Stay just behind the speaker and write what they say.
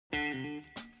Hello,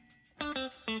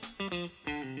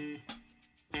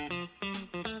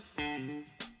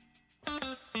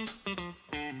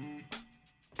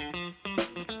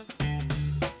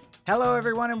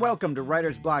 everyone, and welcome to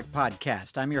Writer's Block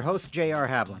Podcast. I'm your host, J.R.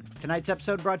 Havlin. Tonight's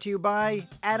episode brought to you by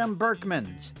Adam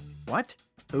Berkmans. What?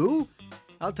 Who?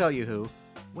 I'll tell you who.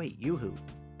 Wait, you who?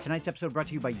 Tonight's episode brought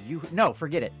to you by you. No,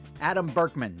 forget it. Adam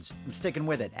Berkmans. I'm sticking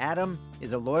with it. Adam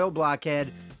is a loyal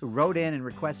blockhead who wrote in and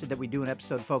requested that we do an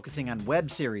episode focusing on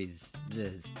web series.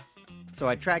 So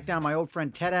I tracked down my old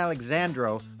friend Ted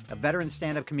Alexandro, a veteran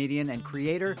stand-up comedian and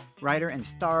creator, writer, and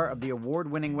star of the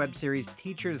award-winning web series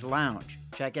Teacher's Lounge.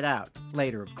 Check it out.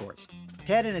 Later, of course.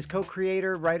 Ted and his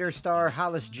co-creator, writer, star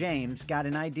Hollis James got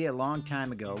an idea a long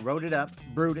time ago, wrote it up,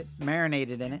 brewed it,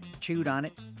 marinated in it, chewed on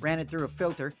it, ran it through a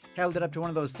filter, held it up to one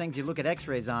of those things you look at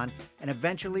x-rays on, and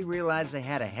eventually realized they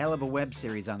had a hell of a web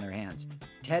series on their hands.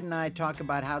 Ted and I talk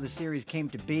about how the series came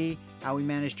to be, how we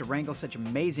managed to wrangle such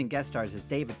amazing guest stars as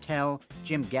Dave Attell,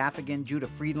 Jim Gaffigan, Judah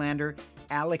Friedlander,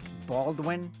 Alec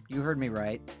Baldwin. You heard me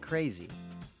right. Crazy.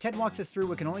 Ted walks us through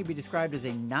what can only be described as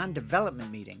a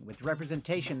non-development meeting with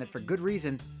representation that for good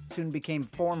reason soon became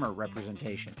former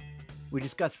representation. We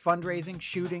discuss fundraising,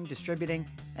 shooting, distributing,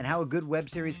 and how a good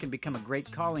web series can become a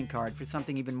great calling card for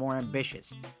something even more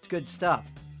ambitious. It's good stuff.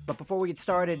 But before we get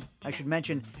started, I should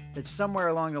mention that somewhere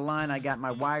along the line I got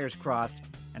my wires crossed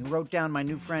and wrote down my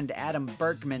new friend Adam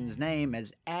Berkman's name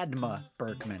as Adma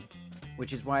Berkman,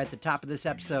 which is why at the top of this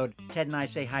episode, Ted and I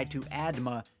say hi to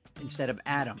Adma instead of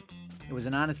Adam. It was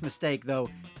an honest mistake, though.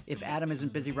 If Adam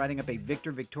isn't busy writing up a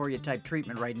Victor Victoria type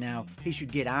treatment right now, he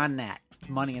should get on that. It's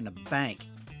money in the bank.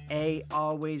 A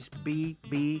always B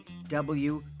B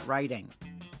W writing.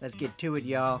 Let's get to it,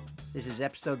 y'all. This is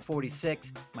episode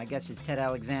 46. My guest is Ted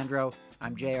Alexandro.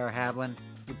 I'm J.R. Havlin.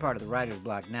 You're part of the Writer's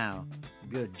Block now.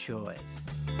 Good choice.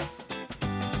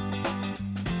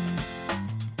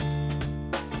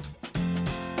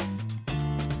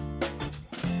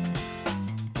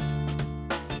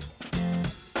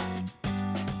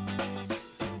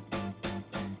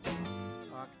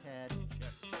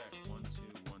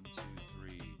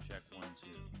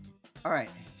 All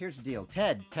right, here's the deal.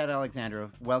 Ted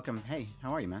Alexandro, welcome. Hey,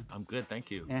 how are you, man? I'm good,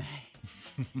 thank you.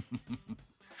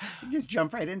 You just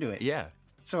jump right into it. Yeah.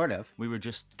 Sort of. We were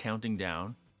just counting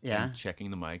down and checking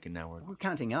the mic, and now we're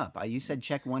counting up. You said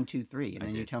check 1, 2, 3, and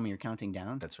then you tell me you're counting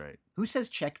down? That's right. Who says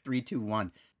check 3, 2,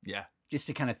 1? Yeah. Just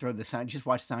to kind of throw the sound, just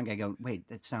watch the sound guy go, wait,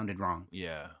 that sounded wrong.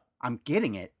 Yeah. I'm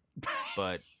getting it.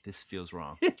 But this feels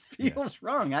wrong. It feels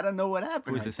wrong. I don't know what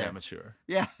happened. Who's this amateur?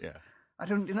 Yeah. Yeah. I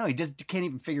don't know. He just can't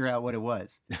even figure out what it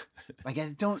was. Like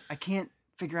I can't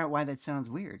figure out why that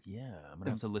sounds weird. Yeah, I'm gonna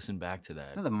have to listen back to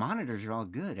that. No, the monitors are all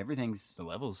good. Everything's the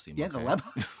levels seem okay. The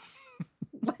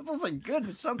levels are good,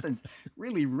 but something's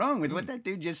really wrong with what that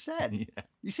dude just said. Yeah.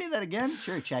 You say that again?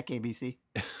 Sure, check ABC.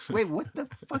 Wait, what the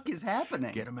fuck is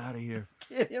happening? Get him out of here.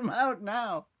 Get him out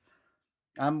now.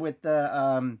 I'm with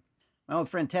my old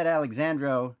friend Ted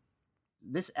Alexandro.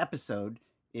 This episode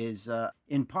is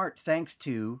in part thanks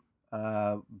to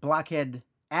blockhead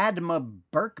Adma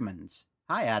Berkmans.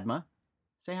 Hi, Adma.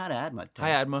 Say hi to Adma.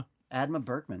 Hi, Adma. Adma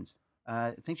Berkmans.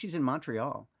 I think she's in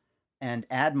Montreal. And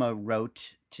Adma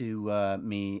wrote to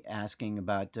me asking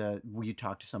about, will you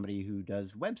talk to somebody who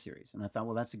does web series? And I thought,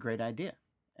 well, that's a great idea.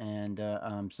 And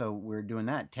so we're doing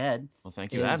that. Ted. Well,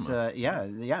 thank you, Adma.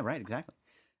 Yeah, right, exactly.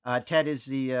 Ted is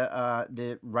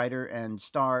the writer and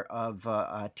star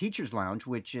of Teacher's Lounge,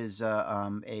 which is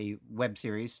a web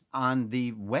series on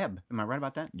the web. Am I right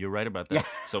about that? You're right about that. Yeah.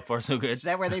 So far, so good. Is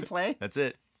that where they play? That's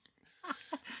it.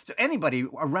 So anybody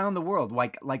around the world,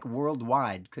 like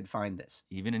worldwide, could find this.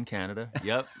 Even in Canada.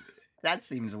 Yep. That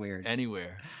seems weird.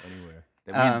 Anywhere.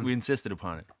 We insisted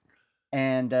upon it.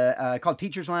 And called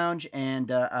Teacher's Lounge, and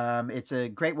it's a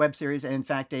great web series, and in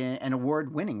fact, an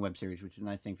award-winning web series, which is a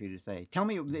nice thing for you to say. Tell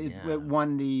me, it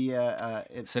won the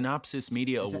Synopsis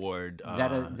Media Award. Is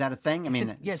that a thing? I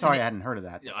mean, I hadn't heard of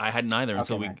that. I hadn't either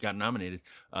until we got nominated.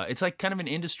 It's like kind of an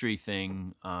industry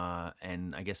thing,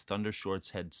 and I guess Thunder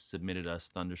Shorts had submitted us.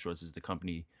 Thunder Shorts is the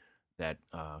company that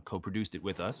co-produced it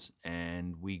with us,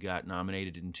 and we got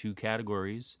nominated in 2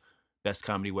 categories: Best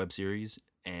Comedy Web Series,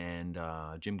 and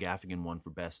Jim Gaffigan won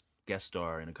for Best Guest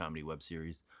Star in a Comedy Web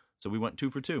Series. So we went 2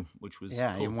 for 2, which was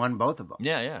cool. You won both of them.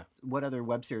 Yeah. What other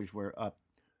web series were up?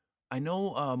 I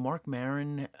know Mark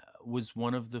Maron was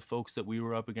one of the folks that we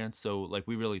were up against. So like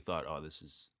we really thought, this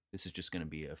is just going to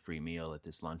be a free meal at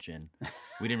this luncheon.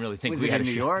 We didn't really think we had in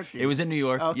New York. It was in New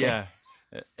York. Okay. Yeah.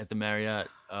 At the Marriott.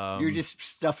 You were just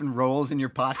stuffing rolls in your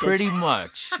pockets? Pretty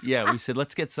much. Yeah, we said,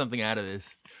 let's get something out of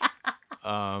this.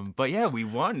 But yeah, we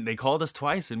won. They called us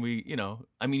twice, and we,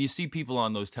 I mean, you see people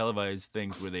on those televised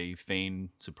things where they feign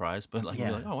surprise, but like,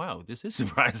 Yeah. we're like, oh wow, this is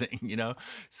surprising,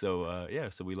 So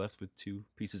so we left with 2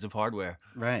 pieces of hardware.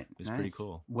 Right. It was pretty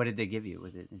cool. What did they give you?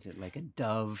 Is it like a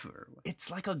dove or what? It's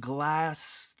like a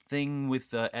glass thing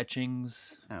with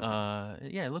etchings. Okay.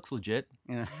 Yeah, it looks legit.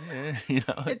 Yeah.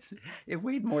 It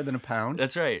weighed more than a pound.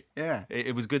 That's right. Yeah.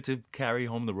 It was good to carry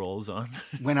home the rolls on.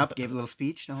 Went up, gave a little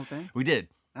speech, the whole thing. We did.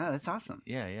 Oh, that's awesome.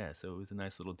 Yeah. So it was a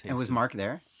nice little taste. And was Mark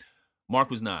there? Mark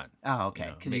was not. Oh,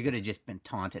 okay. Because you could have just been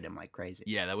taunted him like crazy.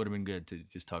 Yeah, that would have been good to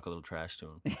just talk a little trash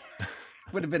to him.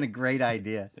 Would have been a great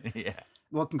idea. Yeah.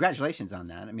 Well, congratulations on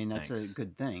that. I mean, that's Thanks. a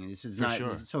good thing. This is For not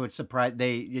sure. so. It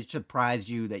surprised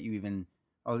you that you even.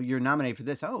 Oh, you're nominated for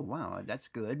this. Oh, wow, that's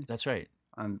good. That's right.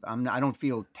 I don't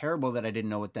feel terrible that I didn't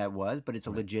know what that was, but it's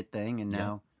a legit thing, and Yeah.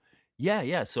 now.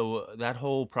 Yeah. So that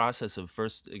whole process of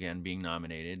first, again, being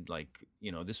nominated, like,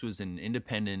 this was an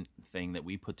independent thing that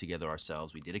we put together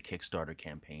ourselves. We did a Kickstarter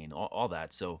campaign, all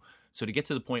that. So to get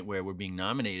to the point where we're being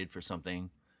nominated for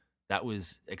something, that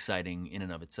was exciting in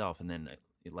and of itself. And then,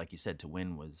 like you said, to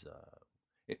win was,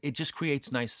 it just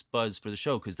creates nice buzz for the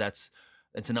show because that's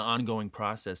an ongoing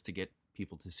process to get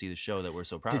people to see the show that we're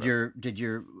so proud of. Did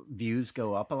your views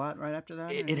go up a lot right after that?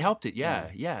 It helped it,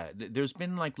 yeah. There's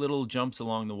been like little jumps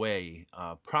along the way.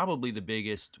 Probably the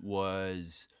biggest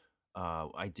was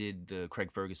I did the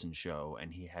Craig Ferguson show,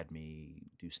 and he had me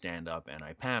do stand up, and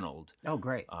I paneled. Oh,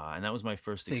 great! And that was my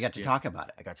first. So you got to talk about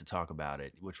it. I got to talk about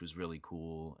it, which was really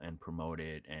cool, and promote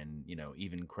it. And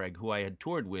even Craig, who I had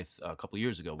toured with a couple of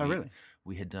years ago. Really?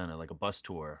 We had done a bus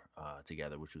tour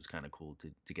together, which was kind of cool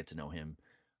to get to know him.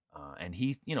 And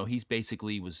he's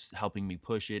basically was helping me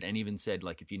push it, and even said,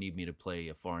 like, if you need me to play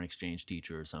a foreign exchange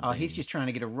teacher or something. Oh, he's just trying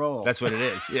to get a role. That's what it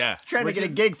is. Yeah, trying to get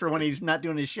a gig for when he's not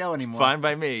doing his show anymore. Fine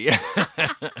by me.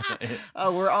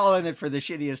 Oh, we're all in it for the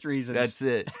shittiest reasons. That's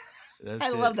it. I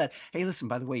love that. Hey, listen,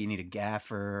 by the way, you need a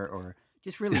gaffer or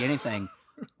just really anything,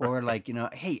 or like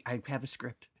hey, I have a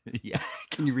script. Yeah,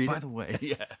 can you read it? By the way,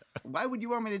 yeah. Why would you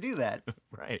want me to do that?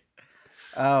 Right.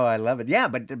 Oh, I love it. Yeah,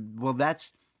 but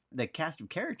that's. The cast of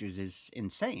characters is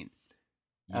insane.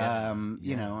 Yeah, I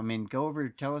mean, go over,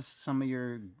 tell us some of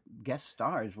your guest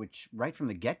stars, which right from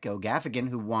the get-go, Gaffigan,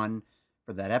 who won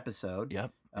for that episode.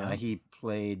 Yep. He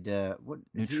played, what?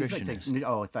 Nutritionist.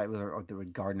 I thought it was the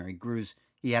gardener.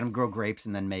 He had him grow grapes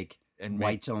and then make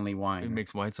whites only wine. He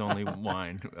makes whites only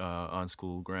wine on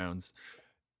school grounds.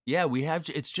 Yeah,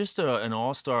 it's just an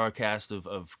all-star cast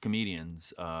of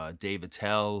comedians. Dave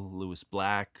Attell, Lewis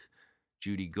Black,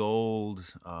 Judy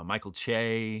Gold, Michael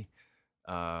Che,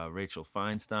 Rachel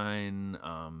Feinstein,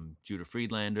 Judah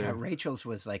Friedlander. Yeah, Rachel's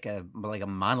was like a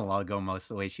monologue almost,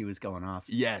 the way she was going off.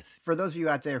 Yes. For those of you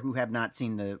out there who have not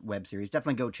seen the web series,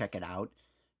 definitely go check it out.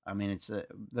 I mean, it's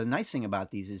the nice thing about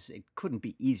these is it couldn't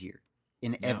be easier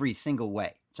in every single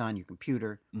way. It's on your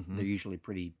computer. Mm-hmm. They're usually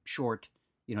pretty short.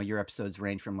 Your episodes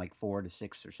range from like 4 to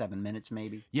 6 or 7 minutes,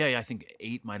 maybe. Yeah, I think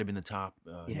 8 might have been the top.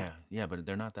 Yeah, but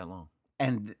they're not that long.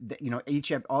 And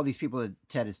all these people that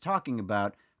Ted is talking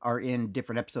about are in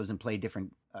different episodes and play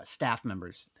different staff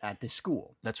members at this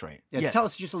school. That's right. Yeah. Tell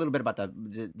us just a little bit about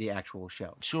the actual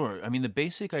show. Sure. I mean, the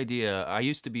basic idea. I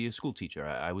used to be a school teacher.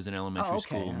 I was an elementary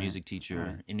school music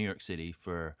teacher in New York City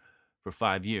for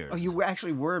 5 years. Oh, you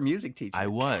actually were a music teacher. I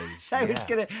was. I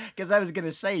was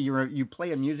gonna say you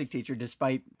play a music teacher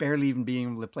despite barely even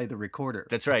being able to play the recorder.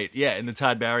 That's right. Yeah, in the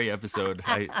Todd Barry episode,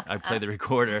 I play the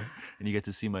recorder, and you get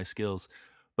to see my skills.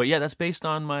 But yeah, that's based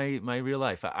on my real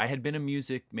life. I had been a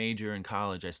music major in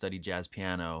college. I studied jazz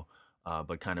piano,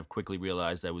 but kind of quickly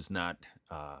realized I was not,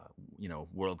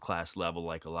 world-class level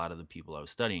like a lot of the people I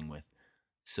was studying with.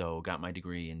 So got my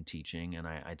degree in teaching, and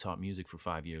I taught music for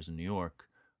 5 years in New York.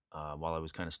 While I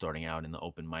was kind of starting out in the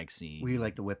open mic scene. Were you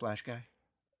like the Whiplash guy?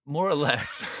 More or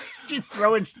less. Just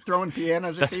throwing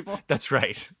pianos at people? That's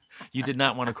right. You did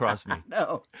not want to cross me.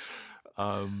 No.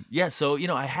 So,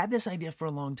 I had this idea for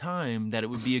a long time that it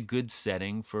would be a good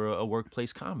setting for a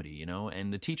workplace comedy,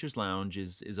 and the Teacher's Lounge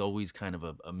is always kind of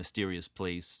a mysterious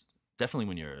place, definitely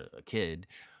when you're a kid.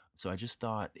 So I just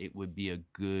thought it would be a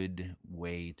good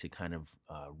way to kind of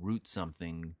root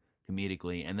something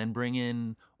comedically, and then bring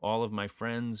in all of my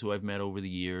friends who I've met over the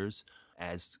years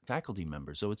as faculty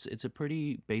members. So it's a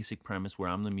pretty basic premise where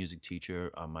I'm the music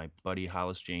teacher. My buddy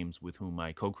Hollis James, with whom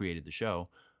I co-created the show,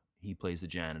 he plays the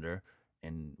janitor,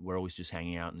 and we're always just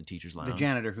hanging out in the teacher's lounge. The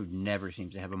janitor who never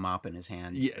seems to have a mop in his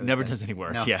hand. Yeah, never does any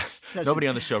work. No. Yeah, nobody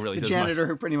on the show really does much. The janitor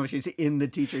who pretty much is in the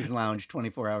teacher's lounge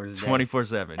 24 hours a day.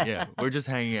 24/7, yeah. We're just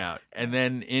hanging out. And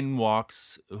then in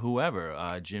walks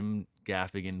whoever. Jim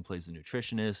Gaffigan plays the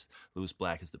nutritionist. Lewis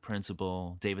Black is the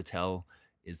principal. Dave Attell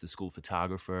is the school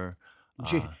photographer.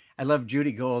 Ju- I love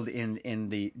Judy Gold in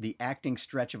the acting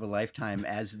stretch of a lifetime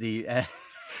as the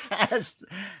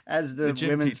as the gym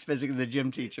women's teacher. physical, the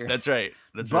gym teacher. That's right.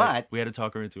 That's But- right. We had to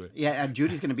talk her into it. Yeah,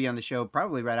 Judy's going to be on the show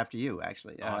probably right after you,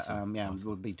 actually. Awesome. Yeah, Awesome.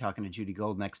 we'll be talking to Judy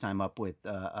Gold next time up with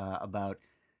about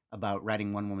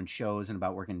writing one-woman shows and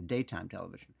about working in daytime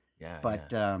television. Yeah. But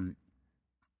yeah.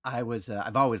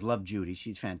 I've always loved Judy.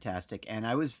 She's fantastic, and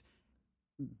I was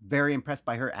very impressed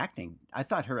by her acting. I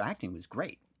thought her acting was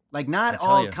great. Like not I tell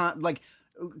all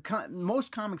ya.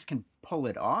 most comics can pull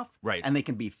it off, Right. And they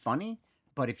can be funny.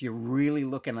 But if you're really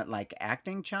looking at like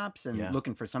acting chops and Yeah.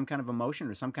 looking for some kind of emotion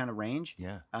or some kind of range,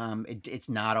 Yeah. it's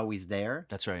not always there.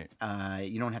 That's right.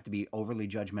 You don't have to be overly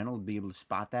judgmental to be able to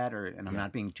spot that, and I'm Yeah.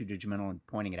 not being too judgmental and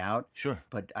pointing it out. Sure.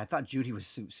 But I thought Judy was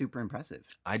super impressive.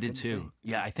 I did good to see. too.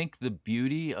 Yeah, I think the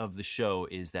beauty of the show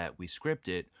is that we script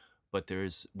it, but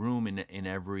there's room in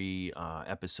every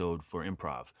episode for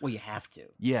improv. Well, you have to.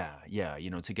 Yeah,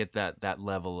 to get that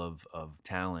level of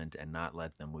talent and not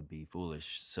let them would be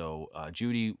foolish. So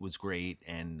Judy was great,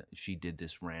 and she did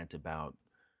this rant about,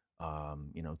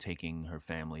 taking her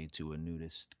family to a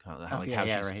nudist, how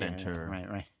she spent her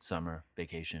right. summer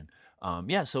vacation. So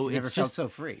She never it's felt just so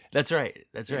free. that's right.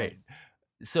 That's Yeah. right.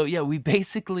 So yeah, we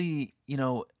basically,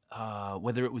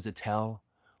 whether it was Attell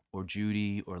or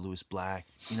Judy or Lewis Black,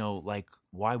 like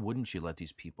why wouldn't you let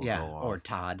these people Yeah, go off? or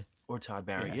Todd. Or Todd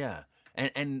Barry, Yeah. yeah.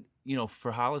 And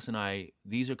for Hollis and I,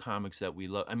 these are comics that we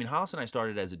love. I mean, Hollis and I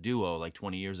started as a duo like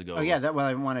 20 years ago. Oh yeah,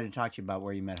 I wanted to talk to you about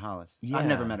where you met Hollis. I've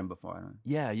never Yeah. met him before.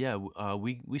 Yeah.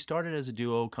 We started as a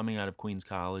duo coming out of Queens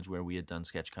College, where we had done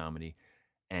sketch comedy,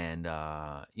 and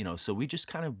so we just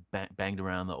kind of banged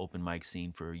around the open mic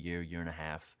scene for a year and a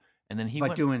half, and then he But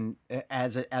went doing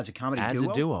as a comedy as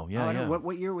duo? a duo. Yeah, Oh, I don't- yeah.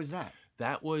 What year was that?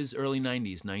 That was early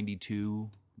 90s, 92.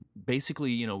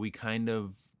 Basically, we kind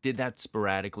of did that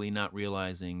sporadically, not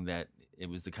realizing that it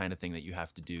was the kind of thing that you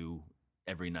have to do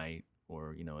every night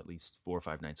or, at least 4 or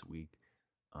 5 nights a week.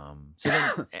 So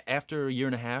then after a year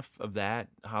and a half of that,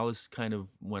 Hollis kind of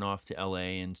went off to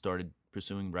LA and started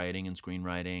pursuing writing and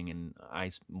screenwriting, and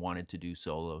I wanted to do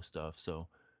solo stuff. So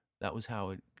that was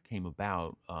how it came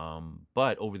about.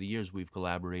 But over the years, we've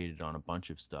collaborated on a bunch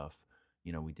of stuff.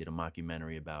 We did a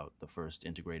mockumentary about the first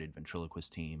integrated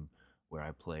ventriloquist team, where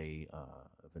I play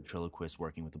a ventriloquist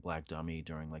working with the Black Dummy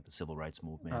during like the civil rights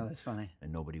movement. Oh, that's funny.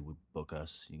 And nobody would book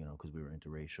us, because we were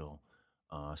interracial.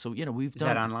 So we've Is done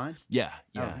that online? Yeah.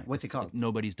 Oh, what's it It's called?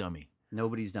 Nobody's Dummy.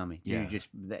 Nobody's Dummy. Yeah. You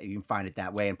can find it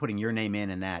that way and putting your name in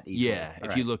and that easily. Yeah, All if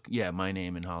right. you look, my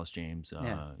name and Hollis James,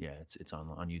 Yeah. it's on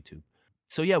YouTube.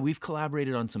 So yeah, we've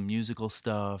collaborated on some musical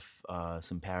stuff,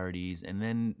 some parodies, and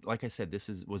then, like I said, this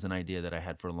was an idea that I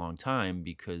had for a long time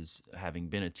because having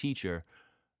been a teacher,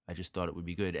 I just thought it would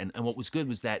be good. And what was good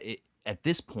was that at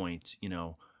this point,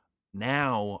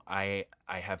 now I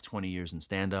have 20 years in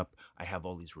stand up. I have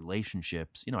all these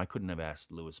relationships. I couldn't have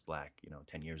asked Lewis Black,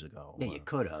 10 years ago. Yeah, you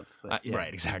could have. But right,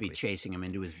 You'd exactly. be chasing him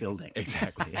into his building.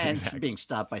 Exactly, and exactly. being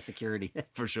stopped by security.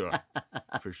 For sure.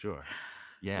 For sure.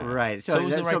 Yeah. Right. So it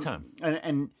was the right time.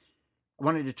 And I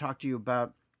wanted to talk to you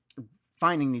about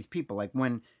finding these people. Like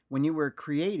when you were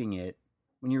creating it,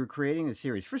 when you were creating the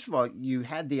series, first of all, you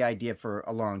had the idea for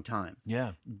a long time.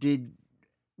 Yeah.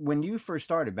 When you first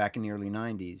started back in the early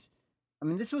 90s, I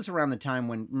mean, this was around the time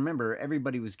when, remember,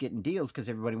 everybody was getting deals because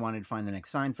everybody wanted to find the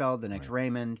next Seinfeld, the next Right.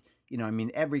 Raymond.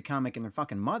 Every comic and their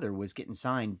fucking mother was getting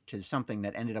signed to something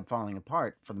that ended up falling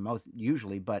apart for the most,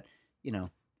 usually. But,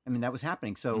 that was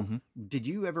happening. So Mhm. did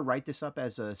you ever write this up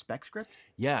as a spec script?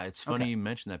 Yeah, it's funny Okay. you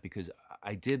mentioned that because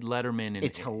I did Letterman. And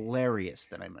It's hilarious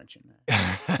that I mentioned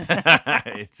that.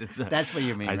 it's That's what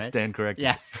you mean, I right? stand corrected.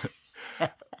 Yeah.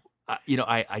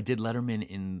 I did Letterman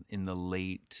in the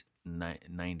late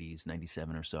 90s,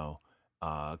 97 or so,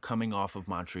 coming off of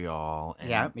Montreal. And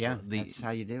Yeah. That's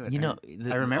how you do it.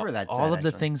 I I remember that all set, of the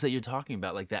actually. things that you're talking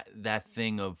about, like that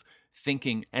thing of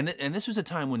thinking, and this was a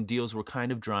time when deals were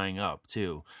kind of drying up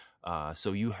too.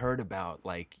 So you heard about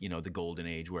the golden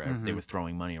age where they Mhm. were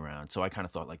throwing money around. So I kind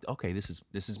of thought okay, this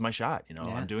is my shot. Yeah.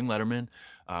 I'm doing Letterman.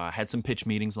 Had some pitch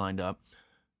meetings lined up.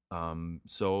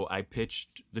 So I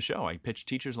pitched the show. I pitched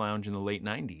Teachers Lounge in the late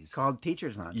 90s. Called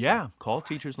Teachers Lounge. Yeah, called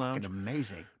Teachers Lounge. Fucking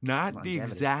amazing. Not the longevity.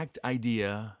 exact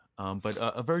idea, but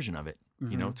a version of it.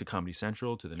 Mhm. To Comedy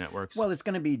Central, to the networks. Well, it's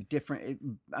going to be different.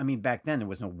 Back then there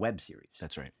was no web series.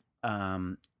 That's right.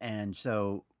 And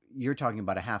so you're talking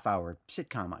about a half-hour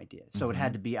sitcom idea. So it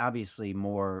had to be obviously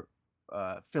more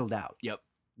filled out. Yep.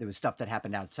 There was stuff that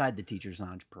happened outside the Teachers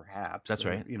Lounge, perhaps. That's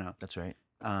right. That's That's right.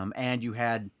 And you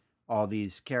had all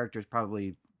these characters,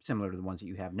 probably similar to the ones that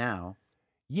you have now.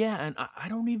 Yeah, and I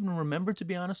don't even remember, to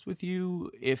be honest with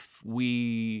you, if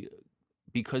we,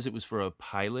 because it was for a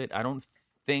pilot, I don't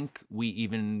think we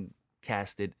even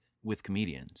cast it with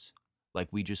comedians. Like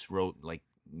we just wrote like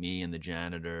me and the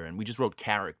janitor, and we just wrote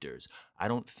characters. I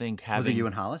don't think Was it you having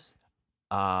and Hollis?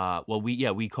 well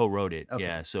we co-wrote it. Okay.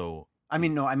 Yeah, so I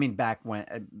mean, no, I mean back when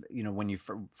when you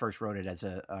first wrote it as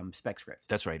a spec script.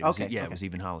 that's right. It was, Okay, yeah, okay. it was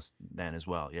even Hollis then as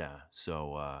well. Yeah.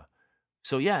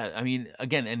 So yeah, I mean,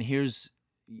 again, and here's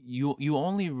you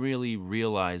only really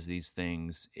realize these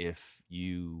things if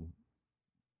you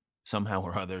somehow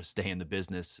or other stay in the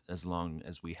business as long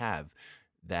as we have,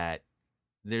 that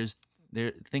there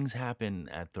things happen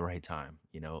at the right time.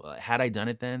 Had I done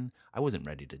it then, I wasn't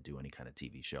ready to do any kind of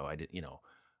TV show. I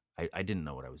didn't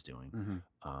know what I was doing.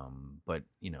 Hmm. But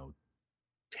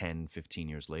 10, 15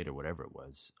 years later, whatever it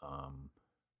was,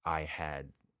 I had,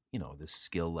 the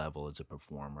skill level as a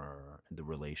performer, the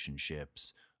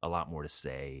relationships, a lot more to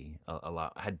say, a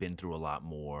lot, had been through a lot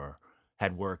more,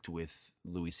 had worked with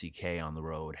Louis C.K. on the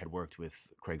road, had worked with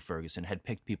Craig Ferguson, had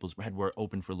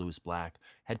opened for Louis Black,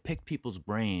 had picked people's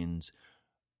brains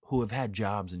who have had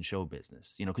jobs in show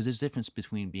business, because there's a difference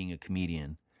between being a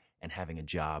comedian and having a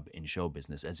job in show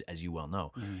business, as you well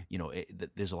know.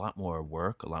 There's a lot more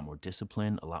work, a lot more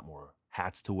discipline, a lot more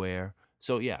hats to wear.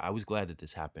 So yeah, I was glad that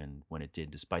this happened when it did,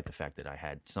 despite the fact that I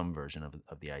had some version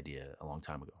of the idea a long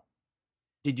time ago.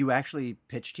 Did you actually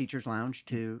pitch Teachers Lounge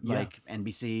to Yeah. like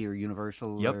NBC or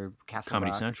Universal Yep. or Castle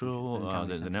Comedy Rock Central, and Comedy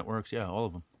the Central? networks, yeah, all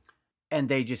of them. And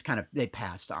they just they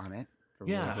passed on it for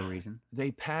whatever reason.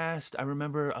 They passed. I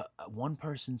remember one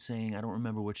person saying, I don't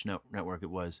remember which network it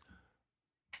was,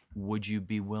 would you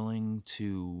be willing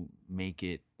to make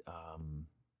it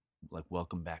like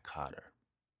Welcome Back Kotter?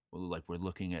 Well, like we're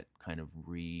looking at kind of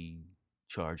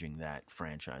recharging that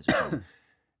franchise or something.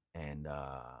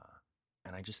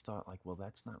 And I just thought, like, well,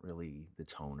 that's not really the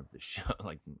tone of the show,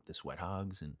 like the Sweat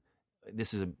Hogs. And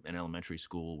this is an elementary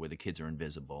school where the kids are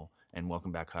invisible, and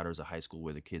Welcome Back Kotter is a high school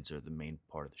where the kids are the main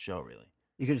part of the show, really.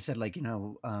 You could have said, like,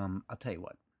 I'll tell you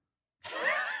what.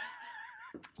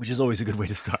 Which is always a good way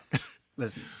to start.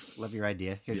 Listen, love your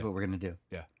idea. Here's Yeah. what we're going to do.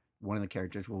 Yeah. One of the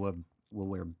characters will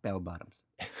wear bell bottoms.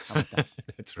 How about that?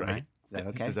 That's All right. Is that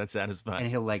okay? Does that satisfy? And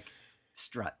he'll, like,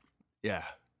 strut. Yeah.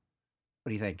 What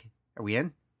do you think? Are we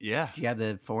in? Yeah. Do you have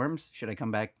the forms? Should I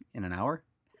come back in an hour?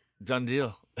 Done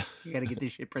deal. You got to get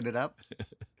this shit printed up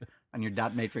on your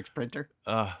dot matrix printer.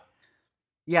 Uh,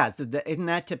 Yeah, so isn't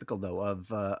that typical though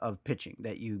of pitching,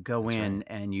 that you go That's in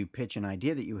and you pitch an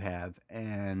idea that you have,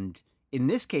 and in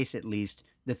this case at least,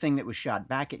 the thing that was shot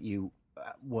back at you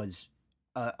was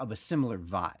of a similar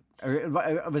vibe, or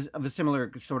of a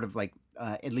similar sort of like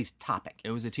at least topic.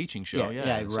 it was a teaching show.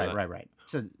 Yeah. So Right.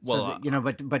 So, Well,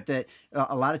 but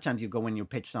a lot of times you go in, you'll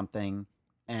pitch something,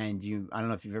 and I don't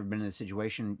know if you've ever been in a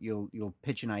situation, you'll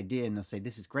pitch an idea and they'll say,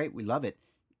 "This is great, we love it.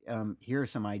 Here are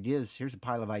some ideas. Here's a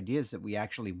pile of ideas that we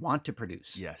actually want to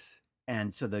produce." Yes.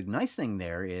 And so the nice thing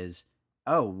there is,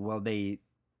 oh, well, they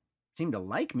seem to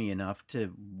like me enough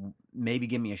to maybe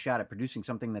give me a shot at producing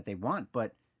something that they want,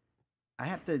 but I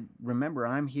have to remember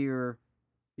I'm here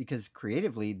because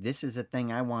creatively this is a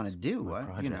thing I want to do. my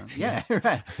project. Yeah,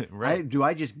 right. Right. Do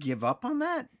I just give up on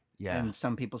that? Yeah. And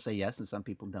some people say yes, and some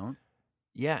people don't.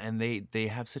 Yeah, and they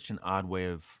have such an odd way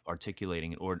of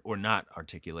articulating it, or not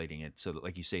articulating it, so that,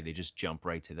 like you say, they just jump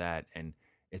right to that, and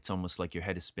it's almost like your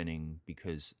head is spinning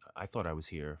because I thought I was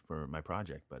here for my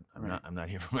project, but I'm Right. not. I'm not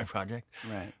here for my project.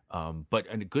 Right.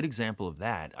 But a good example of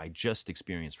that I just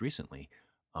experienced recently.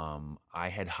 I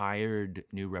had hired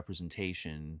new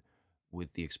representation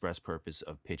with the express purpose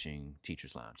of pitching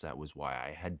Teachers Lounge. That was why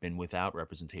I had been without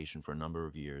representation for a number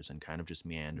of years and kind of just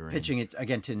meandering. Pitching it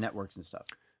again to networks and stuff.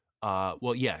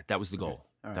 Well, yeah, that was the goal.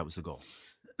 All right. That was the goal.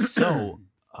 So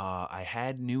I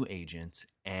had new agents,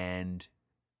 and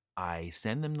I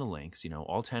send them the links.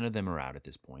 All 10 of them are out at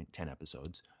this point, 10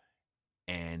 episodes.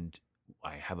 And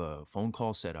I have a phone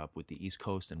call set up with the East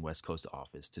Coast and West Coast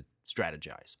office to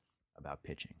strategize about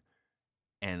pitching.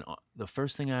 And the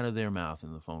first thing out of their mouth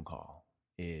in the phone call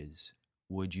is,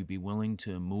 would you be willing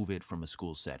to move it from a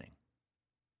school setting?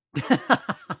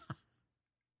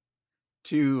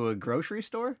 To a grocery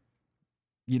store?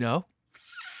 A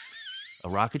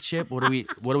rocket ship? What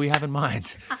do we have in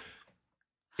mind?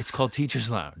 It's called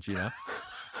Teachers Lounge,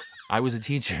 I was a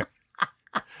teacher.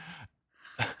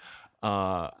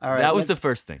 right, that was the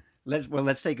first thing.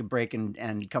 Let's take a break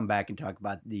and come back and talk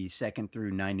about the 2nd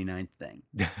through 99th thing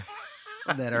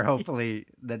that are hopefully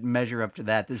that measure up to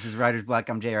that. This is Writer's Block.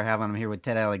 I'm J.R. Havlin. I'm here with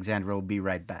Ted Alexandra. We'll be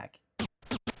right back.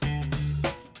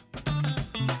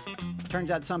 Turns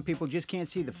out some people just can't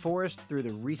see the forest through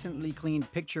the recently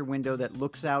cleaned picture window that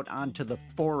looks out onto the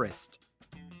forest.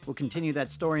 We'll continue that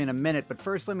story in a minute, but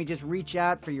first let me just reach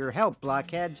out for your help,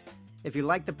 blockheads. If you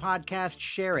like the podcast,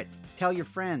 share it, tell your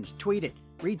friends, tweet it,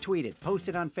 retweet it, post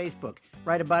it on Facebook,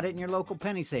 write about it in your local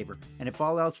penny saver, and if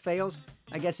all else fails,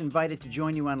 I guess invite it to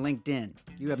join you on LinkedIn.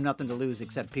 You have nothing to lose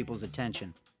except people's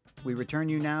attention. We return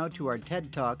you now to our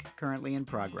TED Talk currently in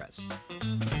progress.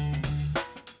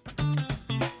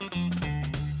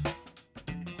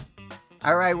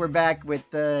 All right, we're back with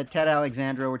Ted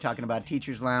Alexandro. We're talking about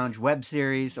Teachers Lounge web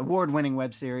series, award-winning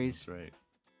web series. That's right.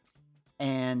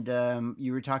 And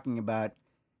you were talking about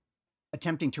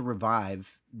attempting to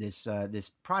revive this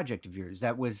project of yours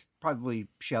that was probably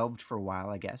shelved for a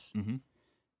while, I guess. Mm-hmm.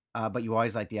 But you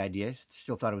always liked the idea.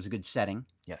 Still thought it was a good setting.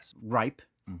 Yes. Ripe,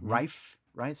 Mm-hmm. rife,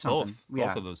 right? Something.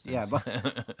 Both of those things.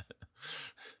 Yeah,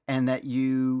 and that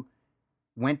you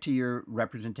went to your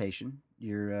representation,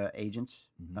 your agents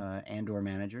and or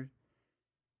manager,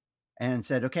 and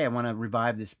said, okay, I want to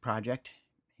revive this project.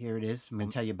 Here it is. I'm going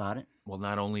to tell you about it. Well,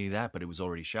 not only that, but it was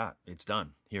already shot. It's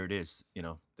done. Here it is. You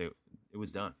know, it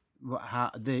was done.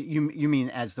 Well, you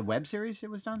mean as the web series it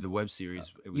was done? The web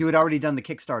series. It was, you had already done the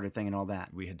Kickstarter thing and all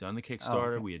that. We had done the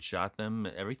Kickstarter. okay. We had shot them.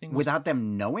 Everything was, Without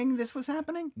them knowing this was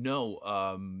happening?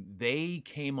 No, they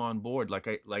came on board.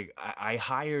 I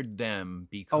hired them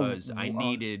because I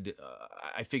needed.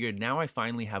 I figured now I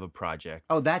finally have a project.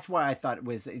 Oh, that's why I thought it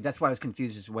was. That's why I was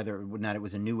confused as to whether or not it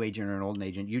was a new agent or an old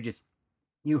agent.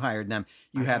 You hired them.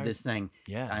 You have this thing.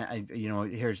 Yeah.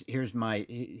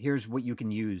 Here's what you can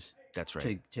use. That's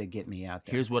right. To get me out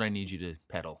there. Here's what I need you to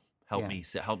peddle. Help me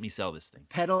sell this thing.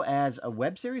 Peddle as a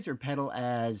web series or peddle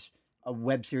as a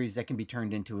web series that can be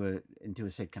turned into a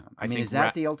sitcom? I mean, is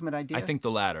that the ultimate idea? I think the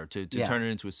latter. To turn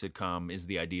it into a sitcom is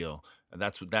the ideal.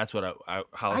 That's what Hollis and I are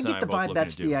both looking to do. I get the vibe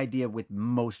that's the idea with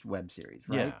most web series,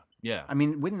 right? Yeah. I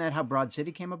mean, wasn't that how Broad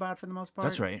City came about for the most part?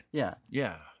 That's right. Yeah.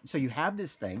 Yeah. So you have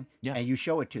this thing, and you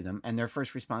show it to them, and their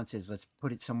first response is, let's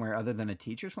put it somewhere other than a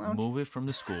teacher's lounge? Move it from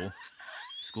the school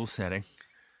setting.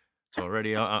 So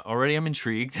already I'm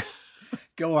intrigued.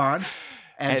 Go on,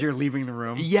 as you're leaving the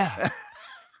room. Yeah.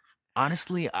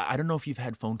 Honestly, I don't know if you've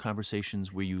had phone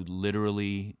conversations where you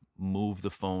literally move the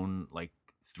phone like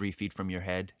 3 feet from your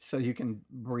head. So you can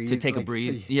breathe. To take a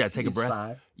breathe. Take a breath.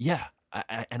 Sigh. Yeah.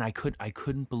 I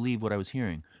couldn't believe what I was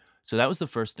hearing. So that was the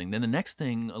first thing. Then the next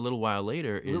thing, a little while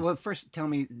later, is well. First, tell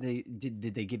me,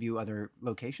 did they give you other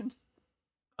locations?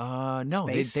 No,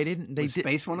 Space? they didn't. They Was did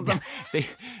Space one of them?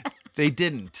 They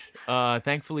didn't.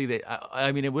 Thankfully,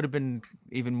 I mean, it would have been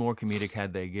even more comedic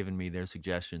had they given me their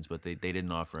suggestions, but they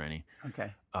didn't offer any.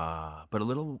 Okay. But a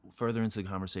little further into the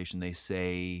conversation, they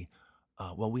say,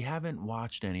 "Well, we haven't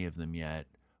watched any of them yet."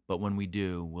 But when we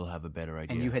do, we'll have a better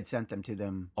idea. And you had sent them to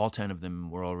them? All 10 of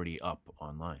them were already up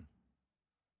online.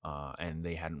 And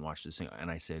they hadn't watched a single.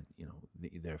 And I said,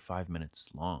 they're 5 minutes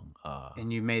long.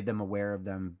 And you made them aware of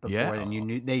them before,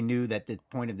 and they knew that the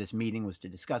point of this meeting was to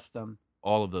discuss them?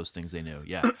 All of those things they knew,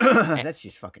 yeah. That's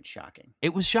just fucking shocking.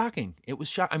 It was shocking.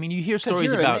 I mean, you hear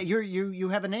stories about... You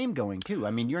have a name going, too.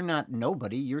 I mean, you're not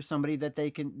nobody. You're somebody that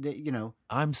they can,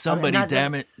 I'm somebody,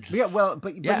 damn it. Yeah, well,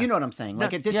 but you know what I'm saying.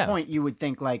 Like, at this yeah. point, you would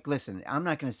think, like, listen, I'm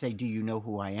not going to say, do you know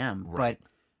who I am? Right. But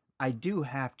I do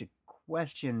have to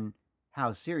question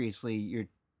how seriously you're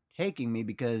taking me,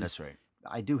 because That's right.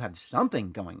 I do have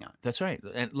something going on. That's right.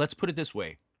 And let's put it this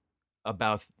way.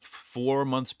 About 5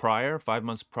 months prior,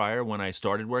 when I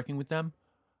started working with them,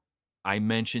 I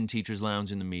mentioned Teachers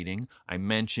Lounge in the meeting. I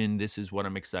mentioned, this is what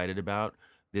I'm excited about.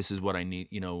 This is what I need.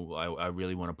 I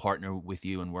really want to partner with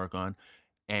you and work on.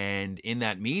 And in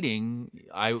that meeting,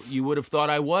 you would have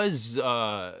thought I was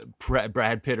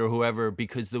Brad Pitt or whoever,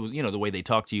 because the way they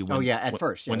talk to you. At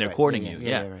first, when they're right. courting you.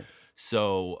 Yeah. Right.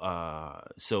 So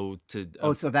so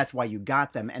that's why you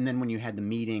got them. And then when you had the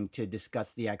meeting to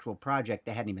discuss the actual project,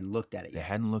 they hadn't even looked at it yet. They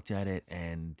hadn't looked at it,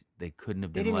 and they couldn't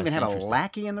have been They didn't less even have interested. a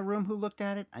lackey in the room who looked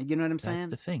at it. You know what I'm saying?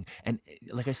 That's the thing. And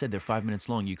like I said, they're 5 minutes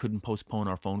long. You couldn't postpone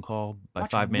our phone call by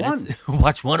Watch 5 minutes.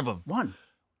 Watch one of them. One.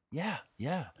 Yeah.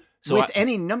 So with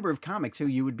any number of comics who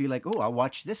you would be like, oh, I'll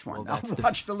watch this one. Well, I'll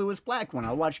watch the Lewis Black one.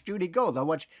 I'll watch Judy Gold. I'll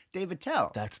watch David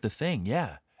Tell. That's the thing,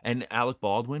 yeah. And Alec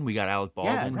Baldwin, we got Alec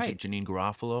Baldwin, right. Janine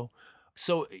Garofalo.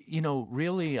 So,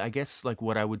 really, I guess like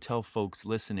what I would tell folks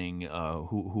listening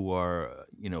who are,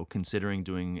 considering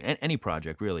doing any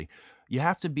project, really, you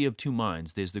have to be of two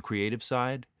minds. There's the creative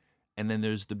side, and then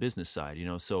there's the business side,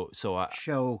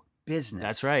 Show business.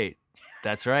 That's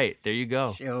right. There you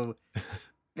go. Show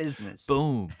business.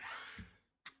 Boom.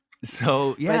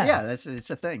 So, yeah. But yeah,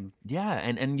 it's a thing. Yeah,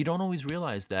 and you don't always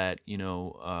realize that,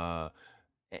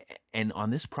 and on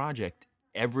this project,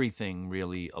 everything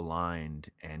really aligned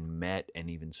and met and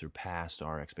even surpassed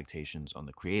our expectations on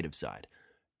the creative side.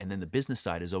 And then the business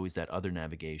side is always that other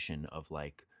navigation of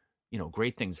like,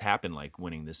 great things happen, like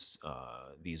winning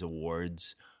these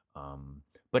awards.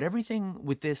 But everything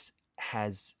with this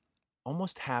has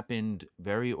almost happened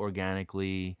very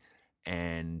organically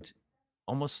and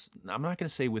almost, I'm not going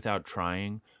to say without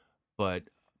trying, but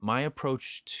my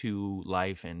approach to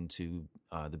life and to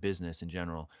the business in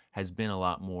general has been a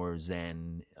lot more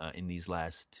zen in these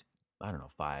last, I don't know,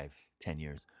 5, 10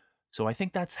 years. So I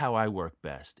think that's how I work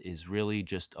best, is really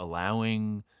just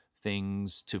allowing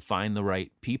things to find the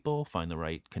right people, find the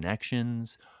right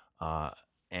connections.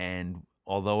 And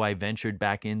although I ventured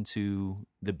back into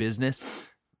the business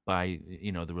by,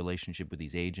 the relationship with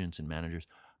these agents and managers,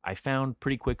 I found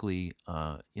pretty quickly,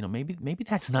 maybe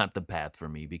that's not the path for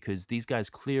me, because these guys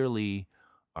clearly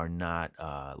are not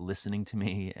listening to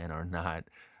me and are not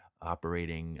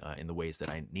operating in the ways that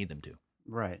I need them to.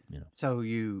 Right. So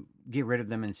you get rid of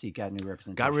them and seek out new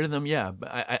representation. Got rid of them, yeah.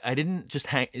 But I didn't just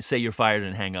say you're fired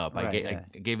and hang up. Right,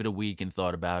 I gave it a week and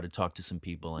thought about it, talked to some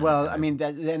people.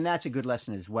 And that's a good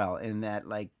lesson as well, in that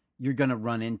like you're going to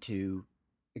run into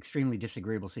extremely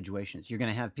disagreeable situations. You're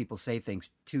going to have people say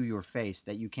things to your face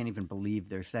that you can't even believe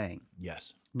they're saying.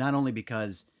 Yes. Not only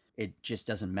because it just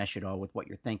doesn't mesh at all with what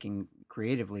you're thinking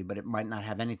creatively, but it might not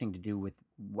have anything to do with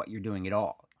what you're doing at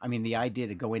all. I mean, the idea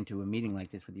to go into a meeting like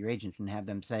this with your agents and have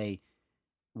them say,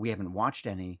 we haven't watched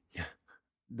any,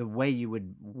 the way you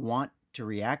would want to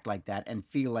react like that and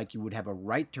feel like you would have a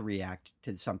right to react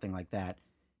to something like that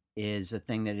is a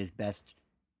thing that is best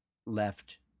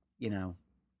left,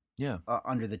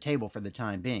 under the table for the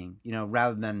time being,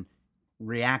 rather than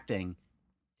reacting,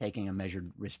 taking a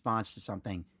measured response to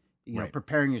something, Right.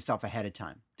 preparing yourself ahead of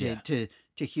time to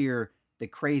hear the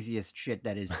craziest shit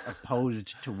that is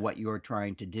opposed to what you're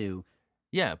trying to do.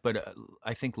 Yeah, but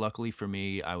I think luckily for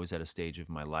me, I was at a stage of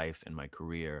my life and my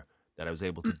career that I was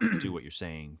able to do what you're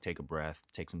saying, take a breath,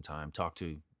 take some time, talk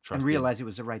to trusted. And realize it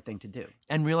was the right thing to do.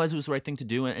 And realize it was the right thing to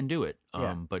do and do it.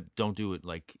 Yeah. But don't do it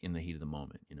like in the heat of the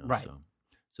moment, Right.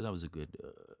 So that was a good,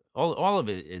 all of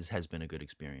it has been a good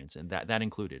experience, and that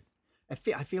included. I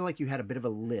feel like you had a bit of a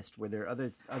list. Were there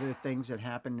other things that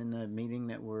happened in the meeting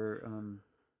that were...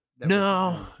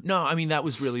 No. I mean, that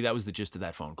was the gist of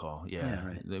that phone call. Yeah,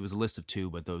 right. There was a list of 2,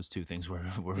 but those 2 things were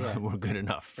good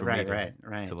enough for me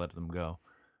to let them go.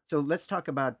 So let's talk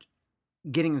about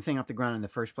getting the thing off the ground in the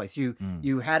first place.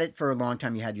 You had it for a long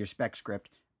time. You had your spec script.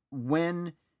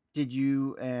 When did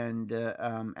you and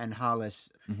Hollis?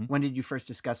 Mm-hmm. When did you first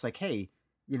discuss like, hey,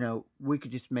 we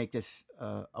could just make this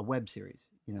a web series?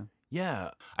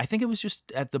 Yeah, I think it was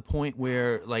just at the point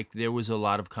where like there was a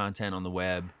lot of content on the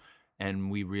web.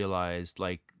 And we realized,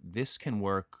 like, this can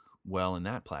work well in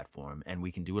that platform, and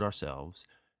we can do it ourselves.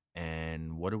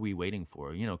 And what are we waiting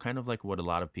for? Kind of like what a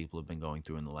lot of people have been going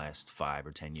through in the last 5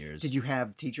 or 10 years. Did you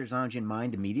have Teacher's Lounge in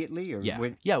mind immediately? Or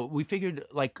Yeah, we figured,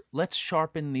 like, let's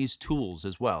sharpen these tools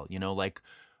as well. Like,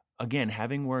 again,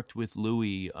 having worked with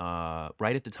Louis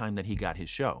right at the time that he got his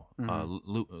show.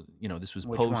 Mm-hmm. This was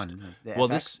Which post. one? The Well,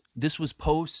 FX? this was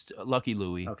post Lucky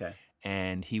Louie. Okay.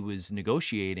 And he was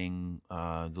negotiating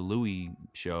the Louis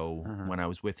show when I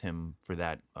was with him for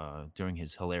that during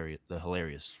the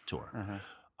Hilarious tour.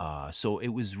 So it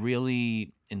was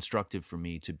really instructive for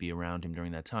me to be around him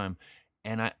during that time.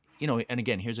 And and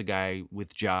again, here's a guy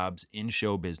with jobs in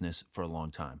show business for a long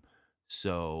time.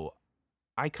 So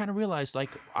I kind of realized,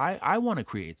 like, I want to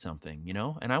create something,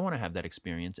 and I want to have that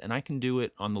experience, and I can do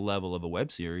it on the level of a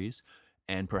web series.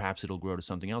 And perhaps it'll grow to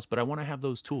something else. But I want to have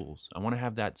those tools. I want to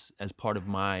have that as part of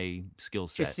my skill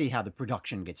set. Just see how the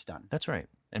production gets done. That's right.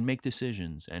 And make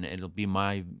decisions. And it'll be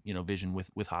my vision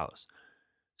with Hollis.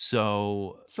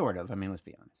 So sort of. I mean, let's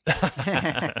be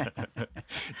honest.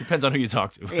 Depends on who you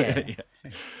talk to. Yeah.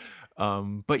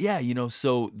 But yeah,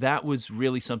 so that was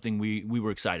really something we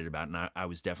were excited about. And I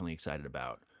was definitely excited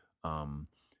about.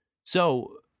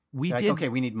 So we did. Okay,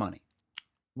 we need money.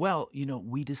 Well,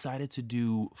 we decided to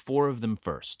do 4 of them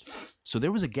first. So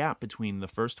there was a gap between the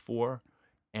first 4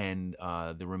 and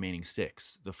the remaining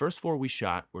 6. The first 4 we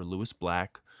shot were Lewis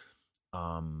Black.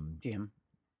 Jim?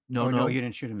 No, you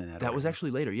didn't shoot him in that. That was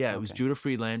actually later. Yeah, It was Judah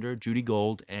Friedlander, Judy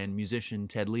Gold, and musician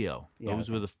Ted Leo. Those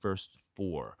were the first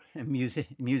 4.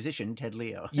 Musician Ted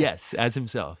Leo. Yes, as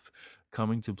himself,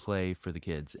 coming to play for the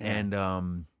kids. Yeah.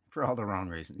 And for all the wrong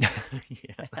reasons.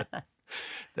 Yeah,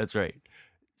 that's right.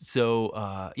 So,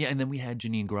 and then we had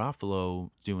Janine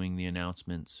Garofalo doing the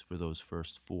announcements for those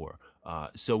first 4.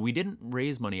 So we didn't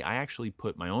raise money. I actually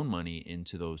put my own money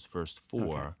into those first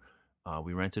 4. Okay.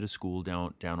 We rented a school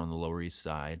down on the Lower East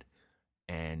Side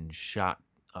and shot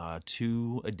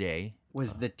 2 a day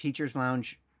Was the Teachers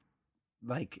Lounge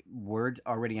like words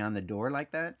already on the door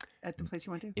like that at the place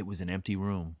you went to? It was an empty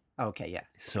room. Okay, yeah.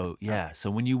 So yeah,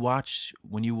 so when you watch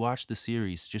the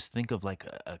series, just think of like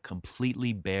a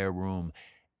completely bare room,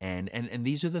 and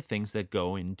these are the things that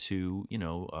go into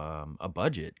a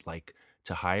budget, like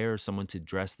to hire someone to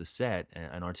dress the set,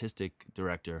 an artistic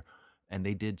director, and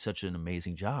they did such an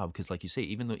amazing job because, like you say,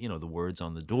 even the words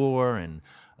on the door and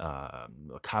a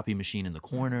copy machine in the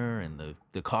corner and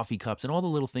the coffee cups and all the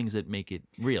little things that make it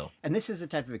real. And this is the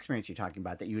type of experience you're talking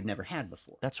about that you had never had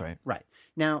before. That's right. Right.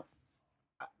 Now,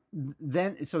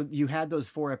 then, so you had those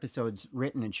 4 episodes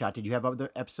written and shot. Did you have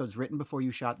other episodes written before you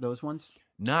shot those ones?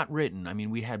 Not written. I mean,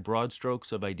 we had broad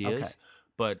strokes of ideas, Okay.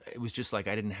 but it was just like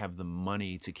I didn't have the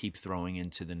money to keep throwing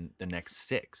into the next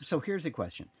 6. So here's a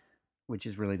question, which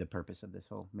is really the purpose of this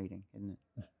whole meeting, isn't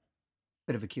it?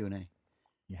 Bit of a Q&A.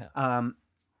 Yeah.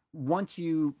 Once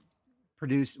you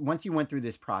went through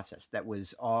this process that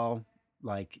was all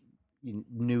like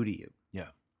new to you.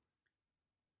 Yeah.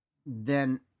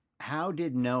 Then how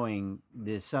did knowing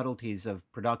the subtleties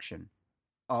of production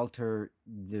alter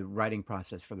the writing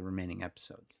process for the remaining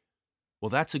episodes? Well,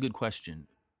 that's a good question.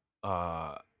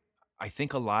 I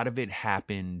think a lot of it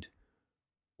happened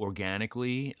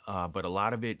organically, but a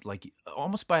lot of it, like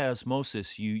almost by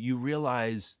osmosis, you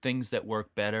realize things that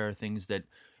work better, things that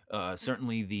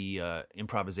certainly the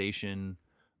improvisation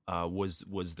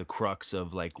was the crux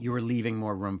of like You were leaving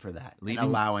more room for that, and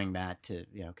allowing that to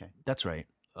okay. That's right.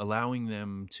 Allowing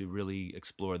them to really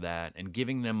explore that and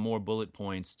giving them more bullet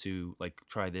points to like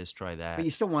try this, try that. But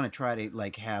you still want to try to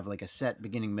like have like a set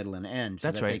beginning, middle, and end, so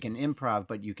That's that right. they can improv,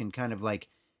 but you can kind of like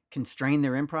constrain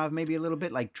their improv maybe a little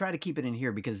bit. Like try to keep it in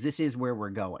here because this is where we're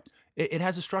going. It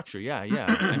has a structure, yeah.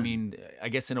 I mean, I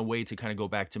guess in a way to kind of go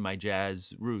back to my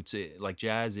jazz roots, like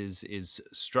jazz is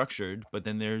structured, but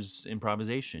then there's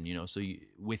improvisation, So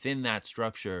within that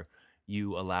structure,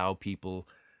 you allow people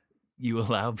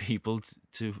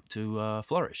to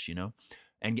flourish,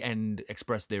 and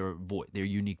express their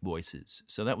unique voices.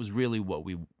 So that was really what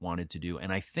we wanted to do,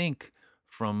 and I think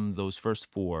from those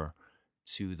first 4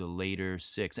 to the later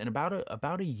 6, and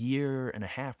about a year and a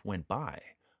half went by.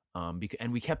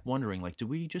 And we kept wondering, like, do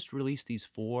we just release these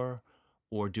 4,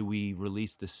 or do we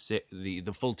release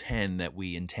the full 10 that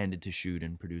we intended to shoot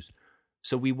and produce?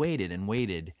 So we waited and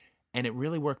waited, and it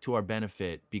really worked to our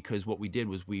benefit because what we did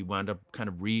was we wound up kind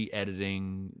of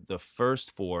re-editing the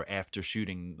first 4 after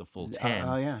shooting the full 10.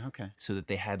 Oh yeah, okay. So that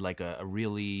they had like a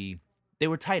really, they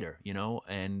were tighter,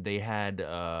 and they had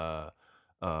the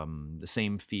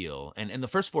same feel. And the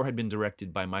first 4 had been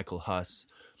directed by Michael Huss,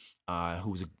 who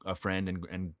was a friend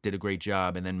and did a great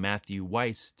job. And then Matthew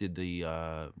Weiss did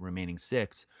the remaining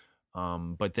 6.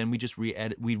 But then we just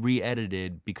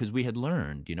re-edited because we had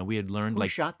learned, we had learned. Who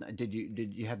shot? Did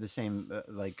you have the same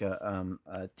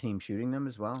team shooting them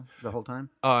as well the whole time?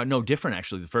 No, different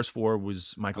actually. The first 4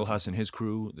 was Michael Huss and his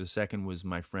crew. The second was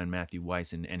my friend Matthew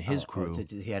Weiss and his crew. So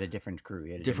he had a different crew.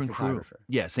 He had a different crew. photographer.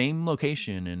 Yeah, same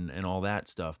location and all that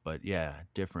stuff, but yeah,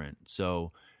 different.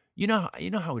 So you know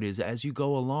how it is. As you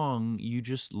go along, you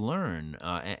just learn.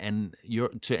 And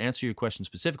to answer your question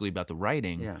specifically about the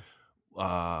writing. Yeah.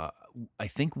 I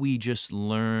think we just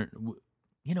learned,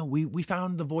 we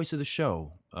found the voice of the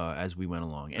show as we went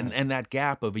along. And that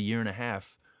gap of a year and a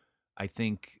half, I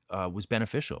think, was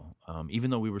beneficial. Even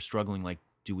though we were struggling, like,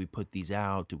 do we put these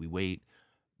out? Do we wait?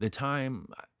 The time,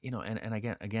 and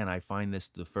again, I find this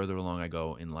the further along I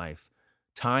go in life.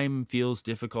 Time feels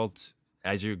difficult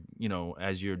as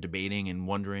you're debating and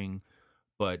wondering,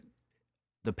 but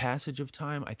the passage of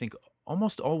time, I think,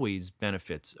 almost always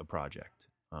benefits a project.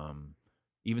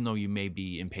 Even though you may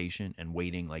be impatient and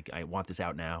waiting, like, I want this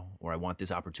out now, or I want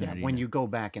this opportunity. Yeah, when you go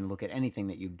back and look at anything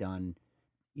that you've done,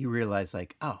 you realize,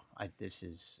 like, oh, I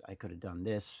could have done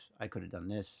this, I could have done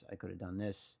this, I could have done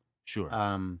this. Sure.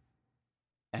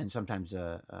 And sometimes,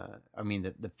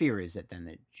 the fear is that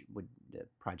then the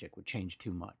project would change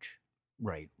too much.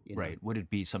 Right, right. Would it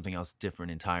be something else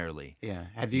different entirely? Yeah.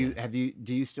 Do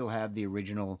you still have the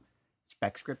original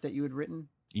spec script that you had written?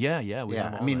 Yeah.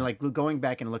 I mean, like going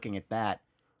back and looking at that,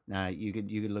 now you could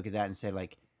look at that and say,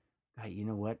 like, hey, you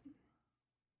know what?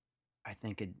 I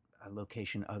think a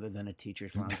location other than a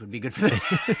teacher's lounge would be good for this.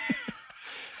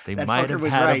 They might have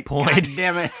had a point. God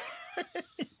damn it.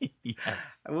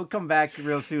 Yes. We'll come back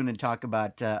real soon and talk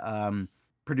about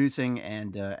producing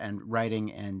and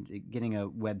writing and getting a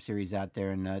web series out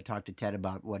there, and talk to Ted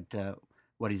about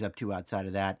what he's up to outside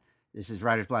of that. This is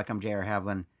Writer's Block. I'm J.R.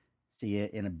 Havlin. See you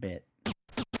in a bit.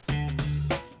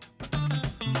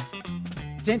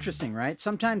 It's interesting, right?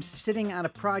 Sometimes sitting on a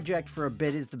project for a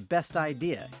bit is the best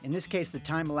idea. In this case, the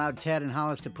time allowed Ted and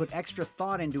Hollis to put extra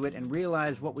thought into it and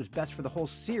realize what was best for the whole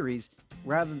series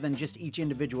rather than just each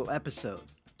individual episode.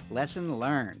 Lesson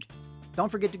learned.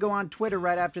 Don't forget to go on Twitter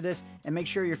right after this and make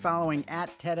sure you're following at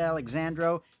Ted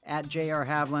Alexandro, at JR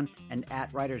Havlin, and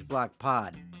at Writer's Block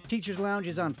Pod. Teachers Lounge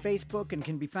is on Facebook and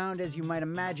can be found, as you might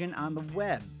imagine, on the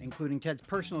web, including Ted's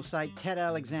personal site,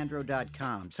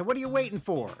 tedalexandro.com. So what are you waiting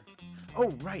for?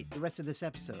 Oh, right, the rest of this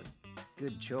episode.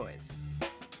 Good choice.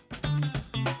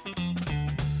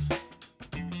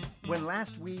 When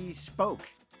last we spoke,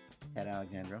 Ted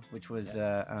Alexandro, which was,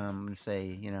 I'm going to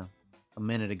say, a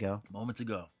minute ago. Moments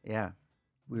ago. Yeah.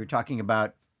 We were talking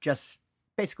about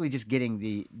basically just getting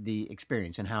the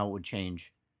experience and how it would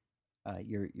change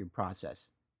your process.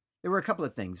 There were a couple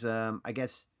of things. I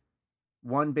guess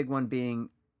one big one being,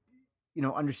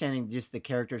 understanding just the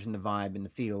characters and the vibe and the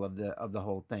feel of the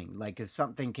whole thing. Like if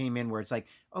something came in where it's like,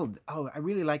 oh, I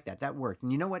really like that. That worked.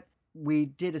 And you know what? We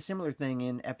did a similar thing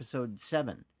in episode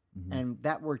 7, and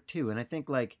that worked too. And I think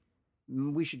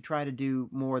we should try to do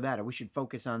more of that, or we should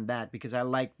focus on that, because I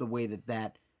like the way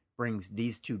that brings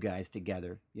these two guys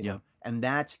together, know, and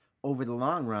that's over the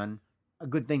long run a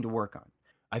good thing to work on.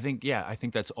 I think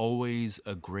that's always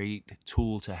a great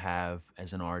tool to have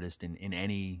as an artist in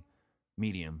any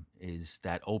medium, is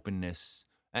that openness.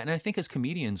 And I think as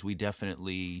comedians, we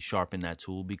definitely sharpen that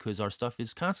tool because our stuff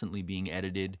is constantly being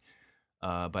edited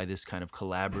by this kind of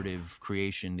collaborative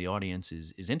creation. The audience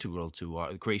is integral to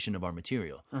the creation of our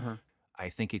material. I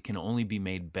think it can only be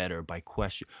made better by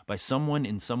someone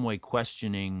in some way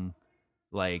questioning,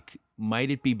 like, might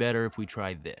it be better if we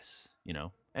try this,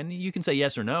 And you can say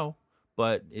yes or no,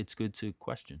 but it's good to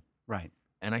question. Right.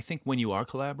 And I think when you are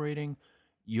collaborating,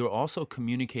 you're also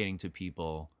communicating to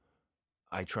people,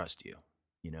 I trust you,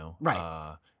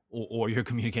 Right. Or you're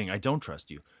communicating, I don't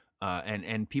trust you.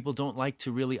 And people don't like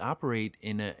to really operate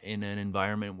in an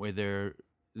environment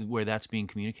where that's being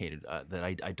communicated, that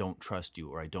I don't trust you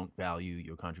or I don't value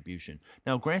your contribution.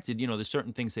 Now, granted, there's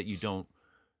certain things that you don't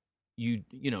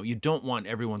want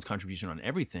everyone's contribution on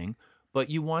everything, but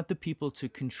you want the people to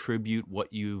contribute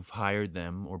what you've hired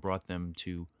them or brought them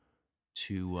to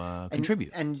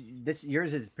contribute. And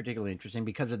yours is particularly interesting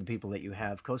because of the people that you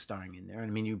have co-starring in there. I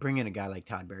mean, you bring in a guy like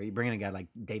Todd Barry, you bring in a guy like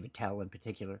David Tell in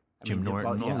particular, Jim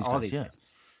Norton, all these guys.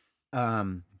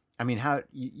 I mean, how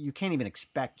you can't even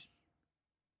expect.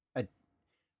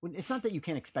 It's not that you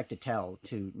can't expect a Tell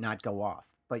to not go off,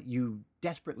 but you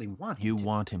desperately want him to. You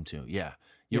want him to, yeah.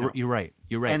 You're right.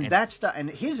 You're right. And that stuff, and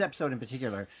his episode in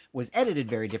particular was edited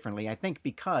very differently, I think,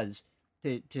 because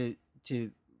to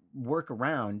work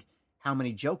around how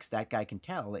many jokes that guy can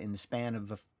tell in the span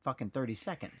of a fucking 30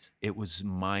 seconds. It was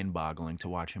mind-boggling to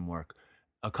watch him work.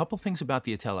 A couple things about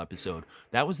the Attell episode.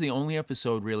 That was the only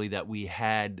episode, really, that we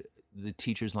had the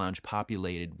Teachers Lounge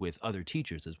populated with other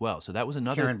teachers as well. So that was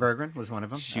another. Karen Bergren was one of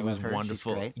them. She was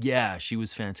wonderful. Yeah, she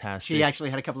was fantastic. She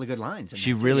actually had a couple of good lines.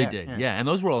 She really did. Yeah, and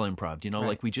those were all improv. Right.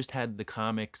 Like we just had the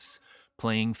comics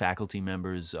playing faculty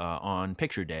members on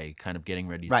picture day, kind of getting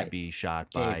ready to be shot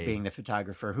by. Dave being the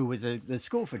photographer, who was the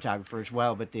school photographer as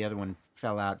well, but the other one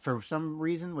fell out for some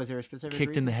reason. Was there a specific reason?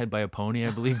 Kicked in the head by a pony,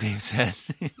 I believe Dave said.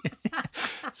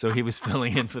 So he was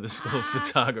filling in for the school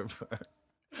photographer.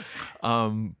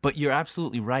 But you're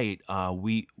absolutely right.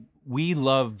 We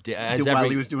loved while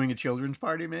he was doing a children's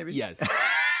party, maybe. Yes,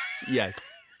 yes.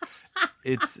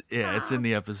 It's in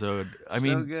the episode. I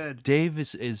mean, so good. Dave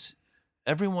is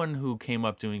everyone who came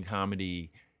up doing comedy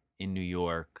in New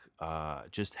York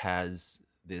just has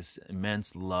this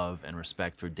immense love and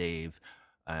respect for Dave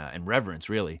and reverence,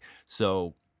 really.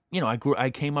 So I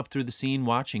came up through the scene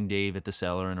watching Dave at the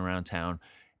Cellar and around town,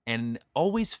 and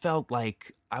always felt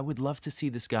like I would love to see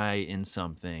this guy in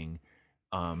something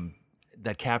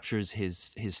that captures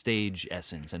his stage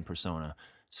essence and persona.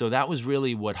 So that was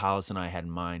really what Hollis and I had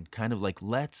in mind, kind of like,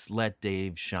 let's let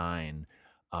Dave shine.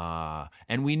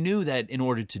 And we knew that in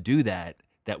order to do that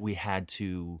we had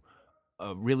to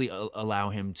really allow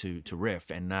him to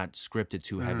riff and not script it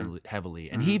too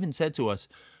heavily. And he even said to us,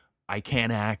 I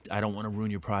can't act. I don't want to ruin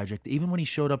your project. Even when he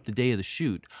showed up the day of the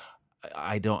shoot,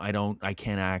 I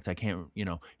can't act. I can't,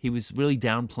 he was really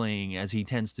downplaying, as he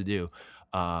tends to do.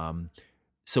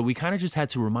 So we kind of just had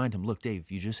to remind him, look,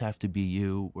 Dave, you just have to be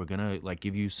you. We're going to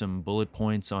give you some bullet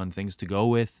points on things to go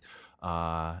with.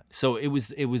 So it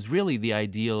was really the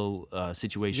ideal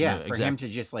situation. Yeah, for him to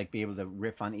just like be able to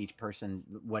riff on each person,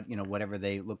 whatever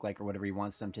they look like or whatever he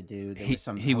wants them to do.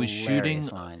 He was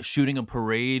shooting a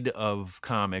parade of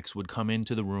comics, would come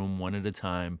into the room one at a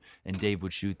time, and Dave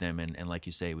would shoot them. And like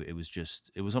you say, it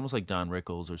was almost like Don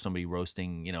Rickles or somebody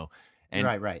roasting, And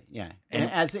right, yeah. and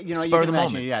And as you know, you spur can of the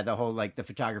imagine, moment. yeah, the whole like the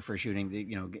photographer shooting,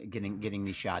 getting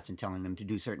these shots and telling them to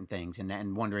do certain things,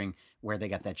 and wondering where they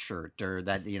got that shirt or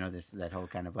that that whole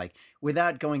kind of like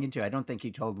without going into. I don't think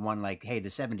he told one like, "Hey, the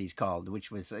 '70s called,"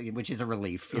 which is a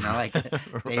relief, like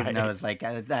Dave Right. knows. Like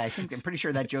I'm pretty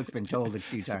sure that joke's been told a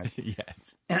few times.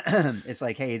 Yes. It's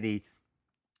like, hey, the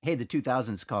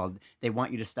 2000s called. They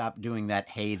want you to stop doing that.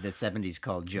 Hey, the '70s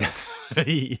called joke.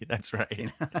 That's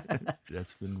right.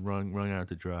 That's been wrung out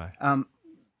to dry.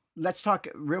 Let's talk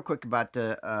real quick about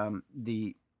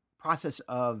the process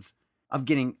of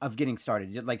getting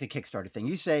started, like the Kickstarter thing.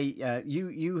 You say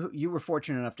you were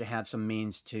fortunate enough to have some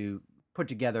means to put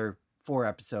together 4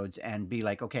 episodes and be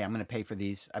like, okay, I'm going to pay for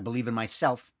these. I believe in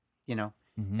myself,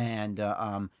 Hmm. and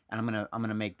I'm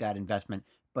gonna make that investment.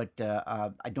 But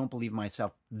I don't believe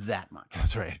myself that much.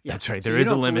 That's right. Yeah. That's right. So There you is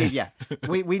a don't limit. believe- yeah,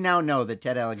 we now know that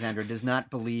Ted Alexandra does not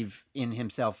believe in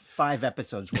himself 5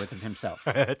 episodes worth of himself.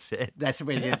 That's it. That's the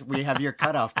way it is. We have your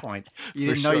cutoff point. You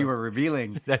For didn't know you sure. were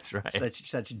revealing That's right.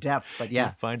 such depth, but You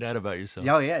yeah. find out about yourself.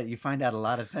 Oh yeah, you find out a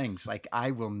lot of things. Like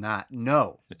I will not.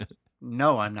 No,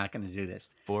 I'm not going to do this.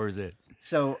 4 is it.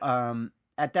 So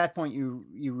at that point,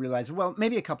 you realize, well,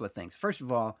 maybe a couple of things. First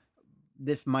of all,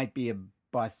 this might be a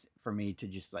bust for me to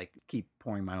just like keep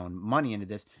pouring my own money into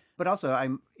this. But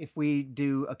also, if we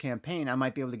do a campaign, I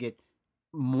might be able to get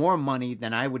more money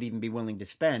than I would even be willing to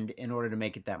spend in order to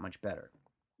make it that much better.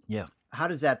 Yeah. How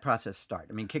does that process start?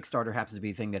 I mean, Kickstarter happens to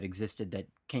be a thing that existed that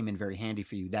came in very handy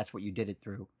for you. That's what you did it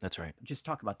through. That's right. Just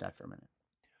talk about that for a minute.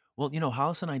 Well,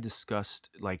 Hollis and I discussed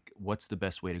like what's the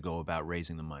best way to go about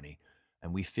raising the money,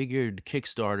 and we figured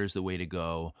Kickstarter's the way to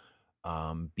go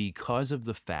because of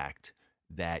the fact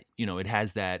that it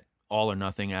has that all or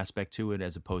nothing aspect to it,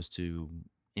 as opposed to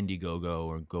Indiegogo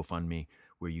or GoFundMe,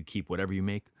 where you keep whatever you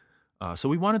make. So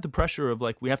we wanted the pressure of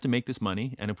like we have to make this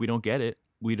money, and if we don't get it,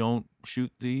 we don't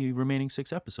shoot the remaining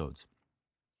 6 episodes.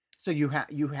 So you have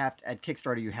to, at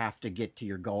Kickstarter, you have to get to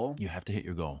your goal, You have to hit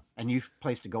your goal. and you've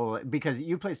placed a goal because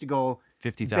you placed a goal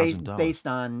 $50,000. based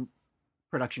on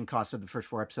production costs of the first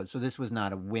 4 episodes. So this was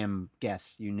not a whim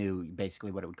guess. You knew basically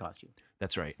what it would cost you.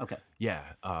 That's right. Okay, Yeah,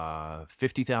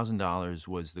 $50,000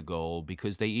 was the goal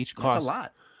because they each cost that's a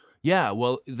lot. Yeah,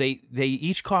 well, they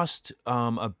each cost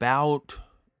about.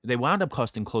 They wound up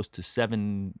costing close to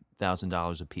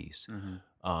 $7,000 a piece.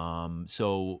 Mm-hmm.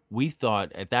 So we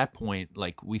thought at that point,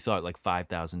 like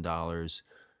 $5,000,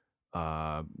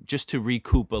 just to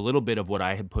recoup a little bit of what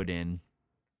I had put in,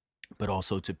 but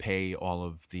also to pay all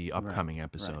of the upcoming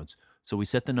episodes. So we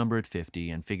set the number at 50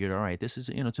 and figured, all right, this is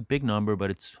it's a big number, but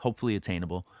it's hopefully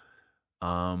attainable.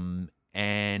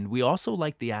 And we also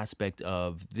like the aspect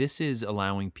of this is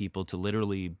allowing people to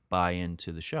literally buy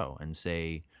into the show and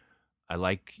say, I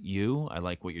like you, I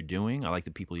like what you're doing, I like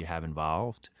the people you have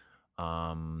involved.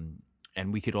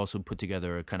 And we could also put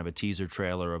together a kind of a teaser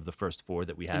trailer of the first 4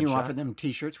 that we had. And you shot. offer them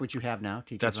T-shirts, which you have now.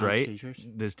 That's right. T-shirts.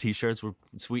 Those T-shirts were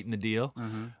sweeten the deal.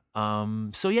 Mm-hmm.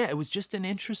 So yeah, it was just an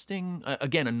interesting,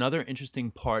 again, another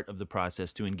interesting part of the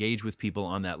process to engage with people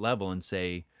on that level and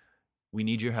say, we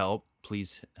need your help.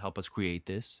 Please help us create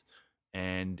this.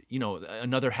 And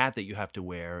another hat that you have to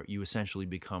wear, you essentially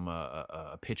become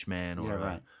a pitch man or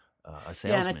a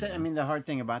salesman. Yeah, and I mean, the hard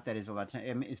thing about that is a lot of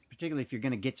time, is particularly if you're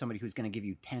going to get somebody who's going to give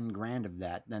you 10 grand of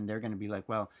that, then they're going to be like,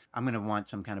 well, I'm going to want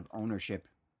some kind of ownership.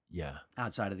 Yeah,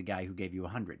 outside of the guy who gave you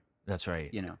 100. That's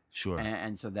right. Sure.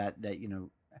 And so that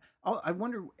oh, I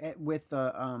wonder with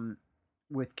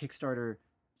Kickstarter,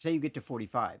 say you get to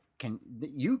 45,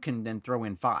 you can then throw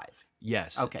in 5.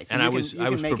 Yes. Okay. So and I was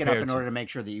can make it up in to, order to make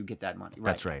sure that you get that money. Right.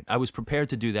 That's right. I was prepared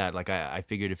to do that. Like I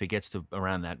figured if it gets to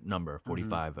around that number,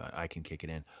 45, I can kick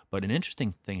it in. But an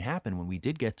interesting thing happened when we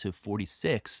did get to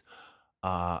 46.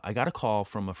 I got a call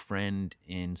from a friend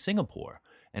in Singapore.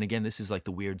 And again, this is like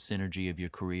the weird synergy of your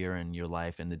career and your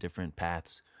life and the different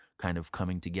paths kind of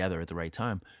coming together at the right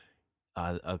time.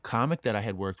 A comic that I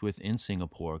had worked with in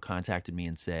Singapore contacted me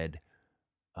and said,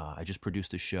 I just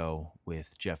produced a show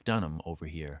with Jeff Dunham over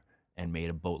here and made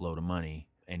a boatload of money.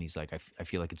 And he's like, I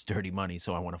feel like it's dirty money,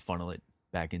 so I want to funnel it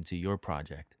back into your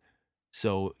project.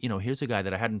 So, here's a guy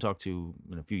that I hadn't talked to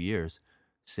in a few years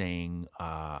saying,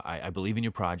 I believe in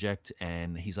your project.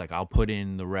 And he's like, I'll put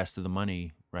in the rest of the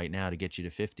money right now to get you to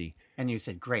 50. And you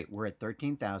said, great, we're at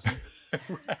 13,000.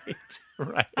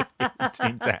 Right.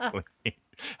 Exactly.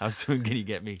 How soon can you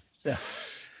get me?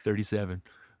 37.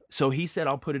 So he said,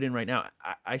 I'll put it in right now.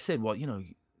 I said, well,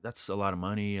 that's a lot of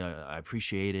money. I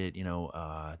appreciate it.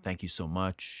 Thank you so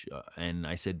much. And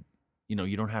I said,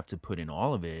 you don't have to put in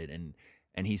all of it.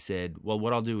 And he said, well,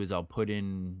 what I'll do is I'll put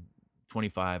in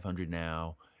 2,500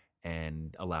 now,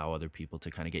 and allow other people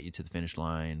to kind of get you to the finish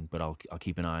line. But I'll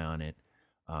keep an eye on it.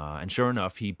 And sure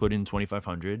enough, he put in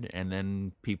 2,500, and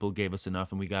then people gave us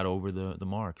enough, and we got over the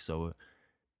mark. So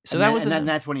then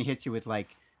that's when he hits you with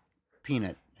like,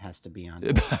 Peanut has to be on.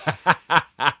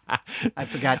 I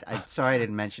forgot. I'm sorry I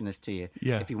didn't mention this to you.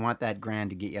 Yeah. If you want that grand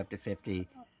to get you up to 50,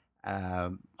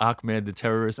 Ahmed the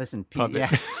terrorist. Listen, puppet.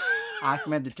 Yeah,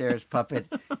 Ahmed the terrorist puppet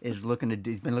is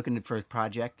he's been looking for his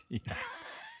project. Yeah,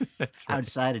 that's right.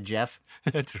 Outside of Jeff.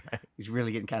 That's right. He's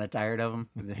really getting kind of tired of him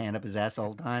with his hand up his ass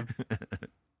all the time.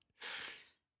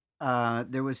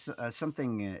 There was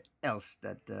something else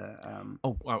that.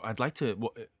 I'd like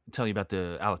to tell you about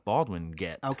the Alec Baldwin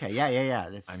get. Okay, yeah.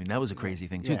 I mean, that was a crazy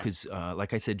thing too, because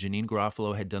like I said, Janine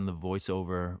Garofalo had done the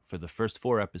voiceover for the first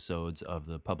 4 episodes of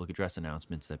the public address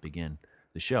announcements that begin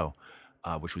the show,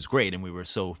 which was great, and we were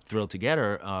so thrilled to get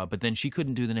her. But then she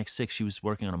couldn't do the next 6; she was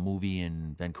working on a movie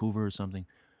in Vancouver or something.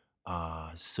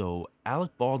 So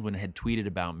Alec Baldwin had tweeted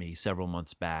about me several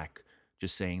months back,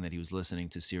 just saying that he was listening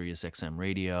to Sirius XM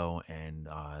radio, and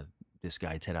this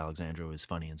guy, Ted Alexandro, is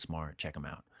funny and smart. Check him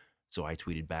out. So I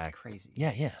tweeted back. Crazy.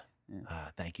 Yeah.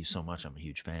 Thank you so much. I'm a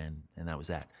huge fan. And that was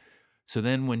that. So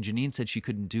then when Janine said she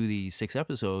couldn't do the 6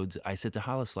 episodes, I said to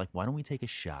Hollis, like, why don't we take a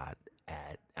shot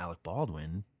at Alec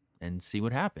Baldwin and see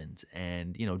what happens?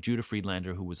 And, Judah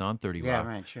Friedlander, who was on 30 Rock. Yeah,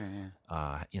 right, sure,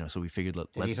 yeah. So we figured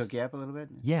let's... Did he hook you up a little bit?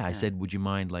 Yeah, I said, would you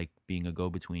mind, like, being a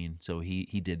go-between? So he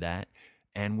did that.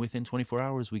 And within 24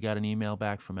 hours, we got an email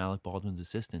back from Alec Baldwin's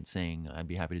assistant saying, I'd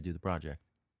be happy to do the project.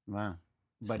 Wow.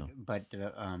 But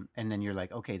and then you're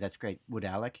like, okay, that's great. Would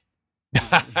Alec?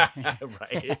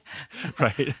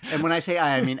 Right. And when I say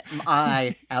I mean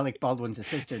Alec Baldwin's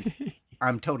assistant,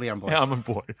 I'm totally on board. Yeah, I'm on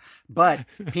board. But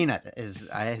Peanut is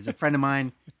a friend of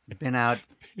mine. Been out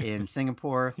in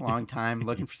Singapore a long time,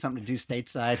 looking for something to do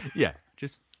stateside. Yeah,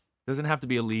 just doesn't have to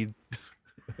be a lead.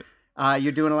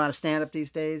 You're doing a lot of stand-up these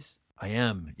days? I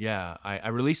am, yeah. I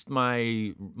released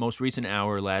my most recent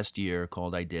hour last year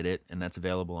called I Did It, and that's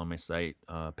available on my site,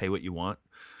 Pay What You Want.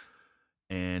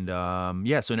 And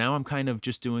so now I'm kind of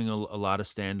just doing a lot of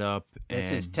stand-up.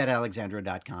 This is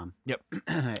tedalexandro.com. Yep.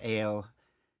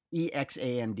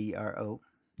 ALEXANDRO.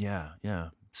 Yeah.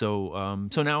 So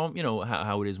now,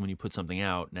 how it is when you put something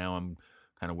out. Now I'm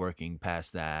kind of working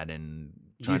past that. And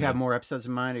do you have more episodes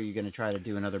in mind? Or are you going to try to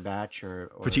do another batch? Or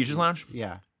for Teachers Lounge?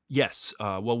 Yeah. Yes.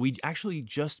 Well, we actually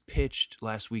just pitched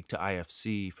last week to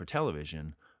IFC for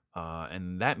television,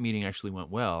 and that meeting actually went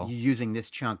well. You're using this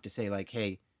chunk to say, like,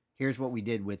 hey, here's what we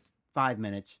did with 5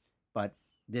 minutes, but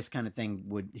this kind of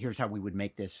thing here's how we would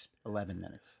make this 11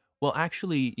 minutes. Well,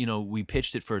 actually, we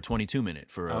pitched it for a 22-minute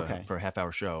for a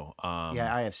half-hour show.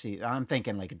 IFC. I'm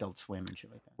thinking like Adult Swim and shit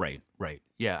like that. Right.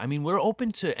 Yeah, I mean, we're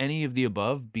open to any of the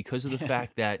above because of the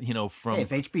fact that, from... Hey,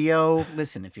 if HBO,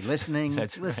 listen, if you're listening,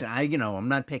 listen, right. I'm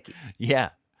not picky. Yeah.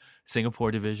 Singapore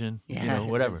division,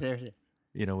 whatever.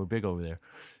 We're big over there.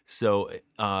 So,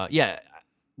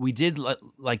 we did,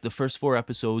 like, the first 4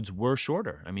 episodes were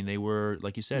shorter. I mean, they were,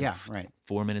 like you said,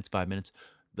 4 minutes, 5 minutes.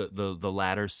 The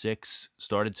latter 6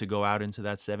 started to go out into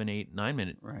that 7, 8, 9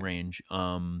 minute range.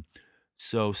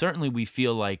 So certainly we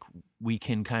feel like we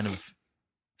can kind of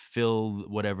fill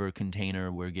whatever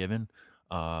container we're given,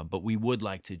 but we would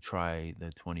like to try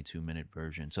the 22-minute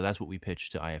version. So that's what we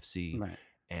pitched to IFC,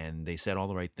 and they said all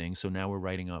the right things. So now we're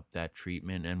writing up that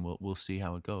treatment, and we'll see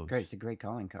how it goes. Great, it's a great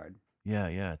calling card.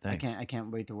 Yeah, thanks. I can't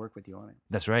wait to work with you on it.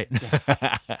 That's right.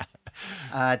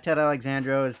 Ted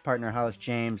Alexandro, his partner Hollis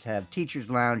James, have Teachers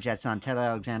Lounge. That's on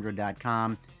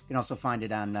tedalexandro.com. You can also find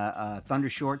it on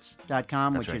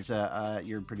thundershorts.com, which is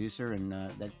your producer,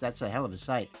 and that's a hell of a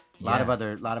site. A lot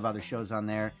of other shows on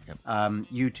there. Yep.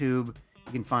 YouTube,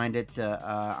 you can find it.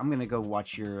 I'm gonna go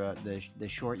watch your the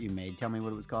short you made. Tell me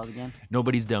what it was called again.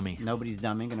 Nobody's Dummy. Nobody's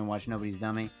Dummy. Gonna watch Nobody's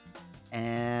Dummy.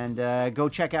 And go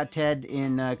check out Ted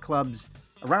in clubs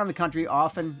around the country,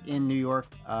 often in New York.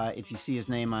 If you see his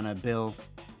name on a bill,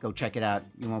 go check it out.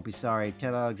 You won't be sorry.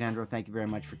 Ted Alexandro, thank you very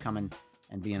much for coming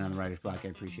and being on the Writer's Block. I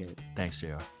appreciate it. Thanks,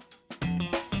 JR.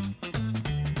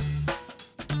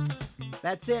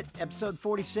 That's it. Episode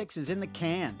 46 is in the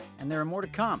can, and there are more to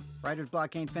come. Writer's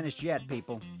Block ain't finished yet,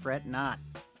 people. Fret not.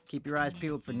 Keep your eyes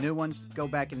peeled for new ones. Go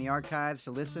back in the archives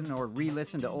to listen or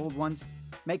re-listen to old ones.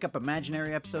 Make up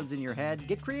imaginary episodes in your head.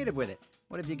 Get creative with it.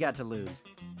 What have you got to lose?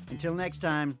 Until next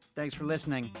time, thanks for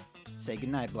listening. Say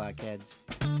goodnight, blockheads.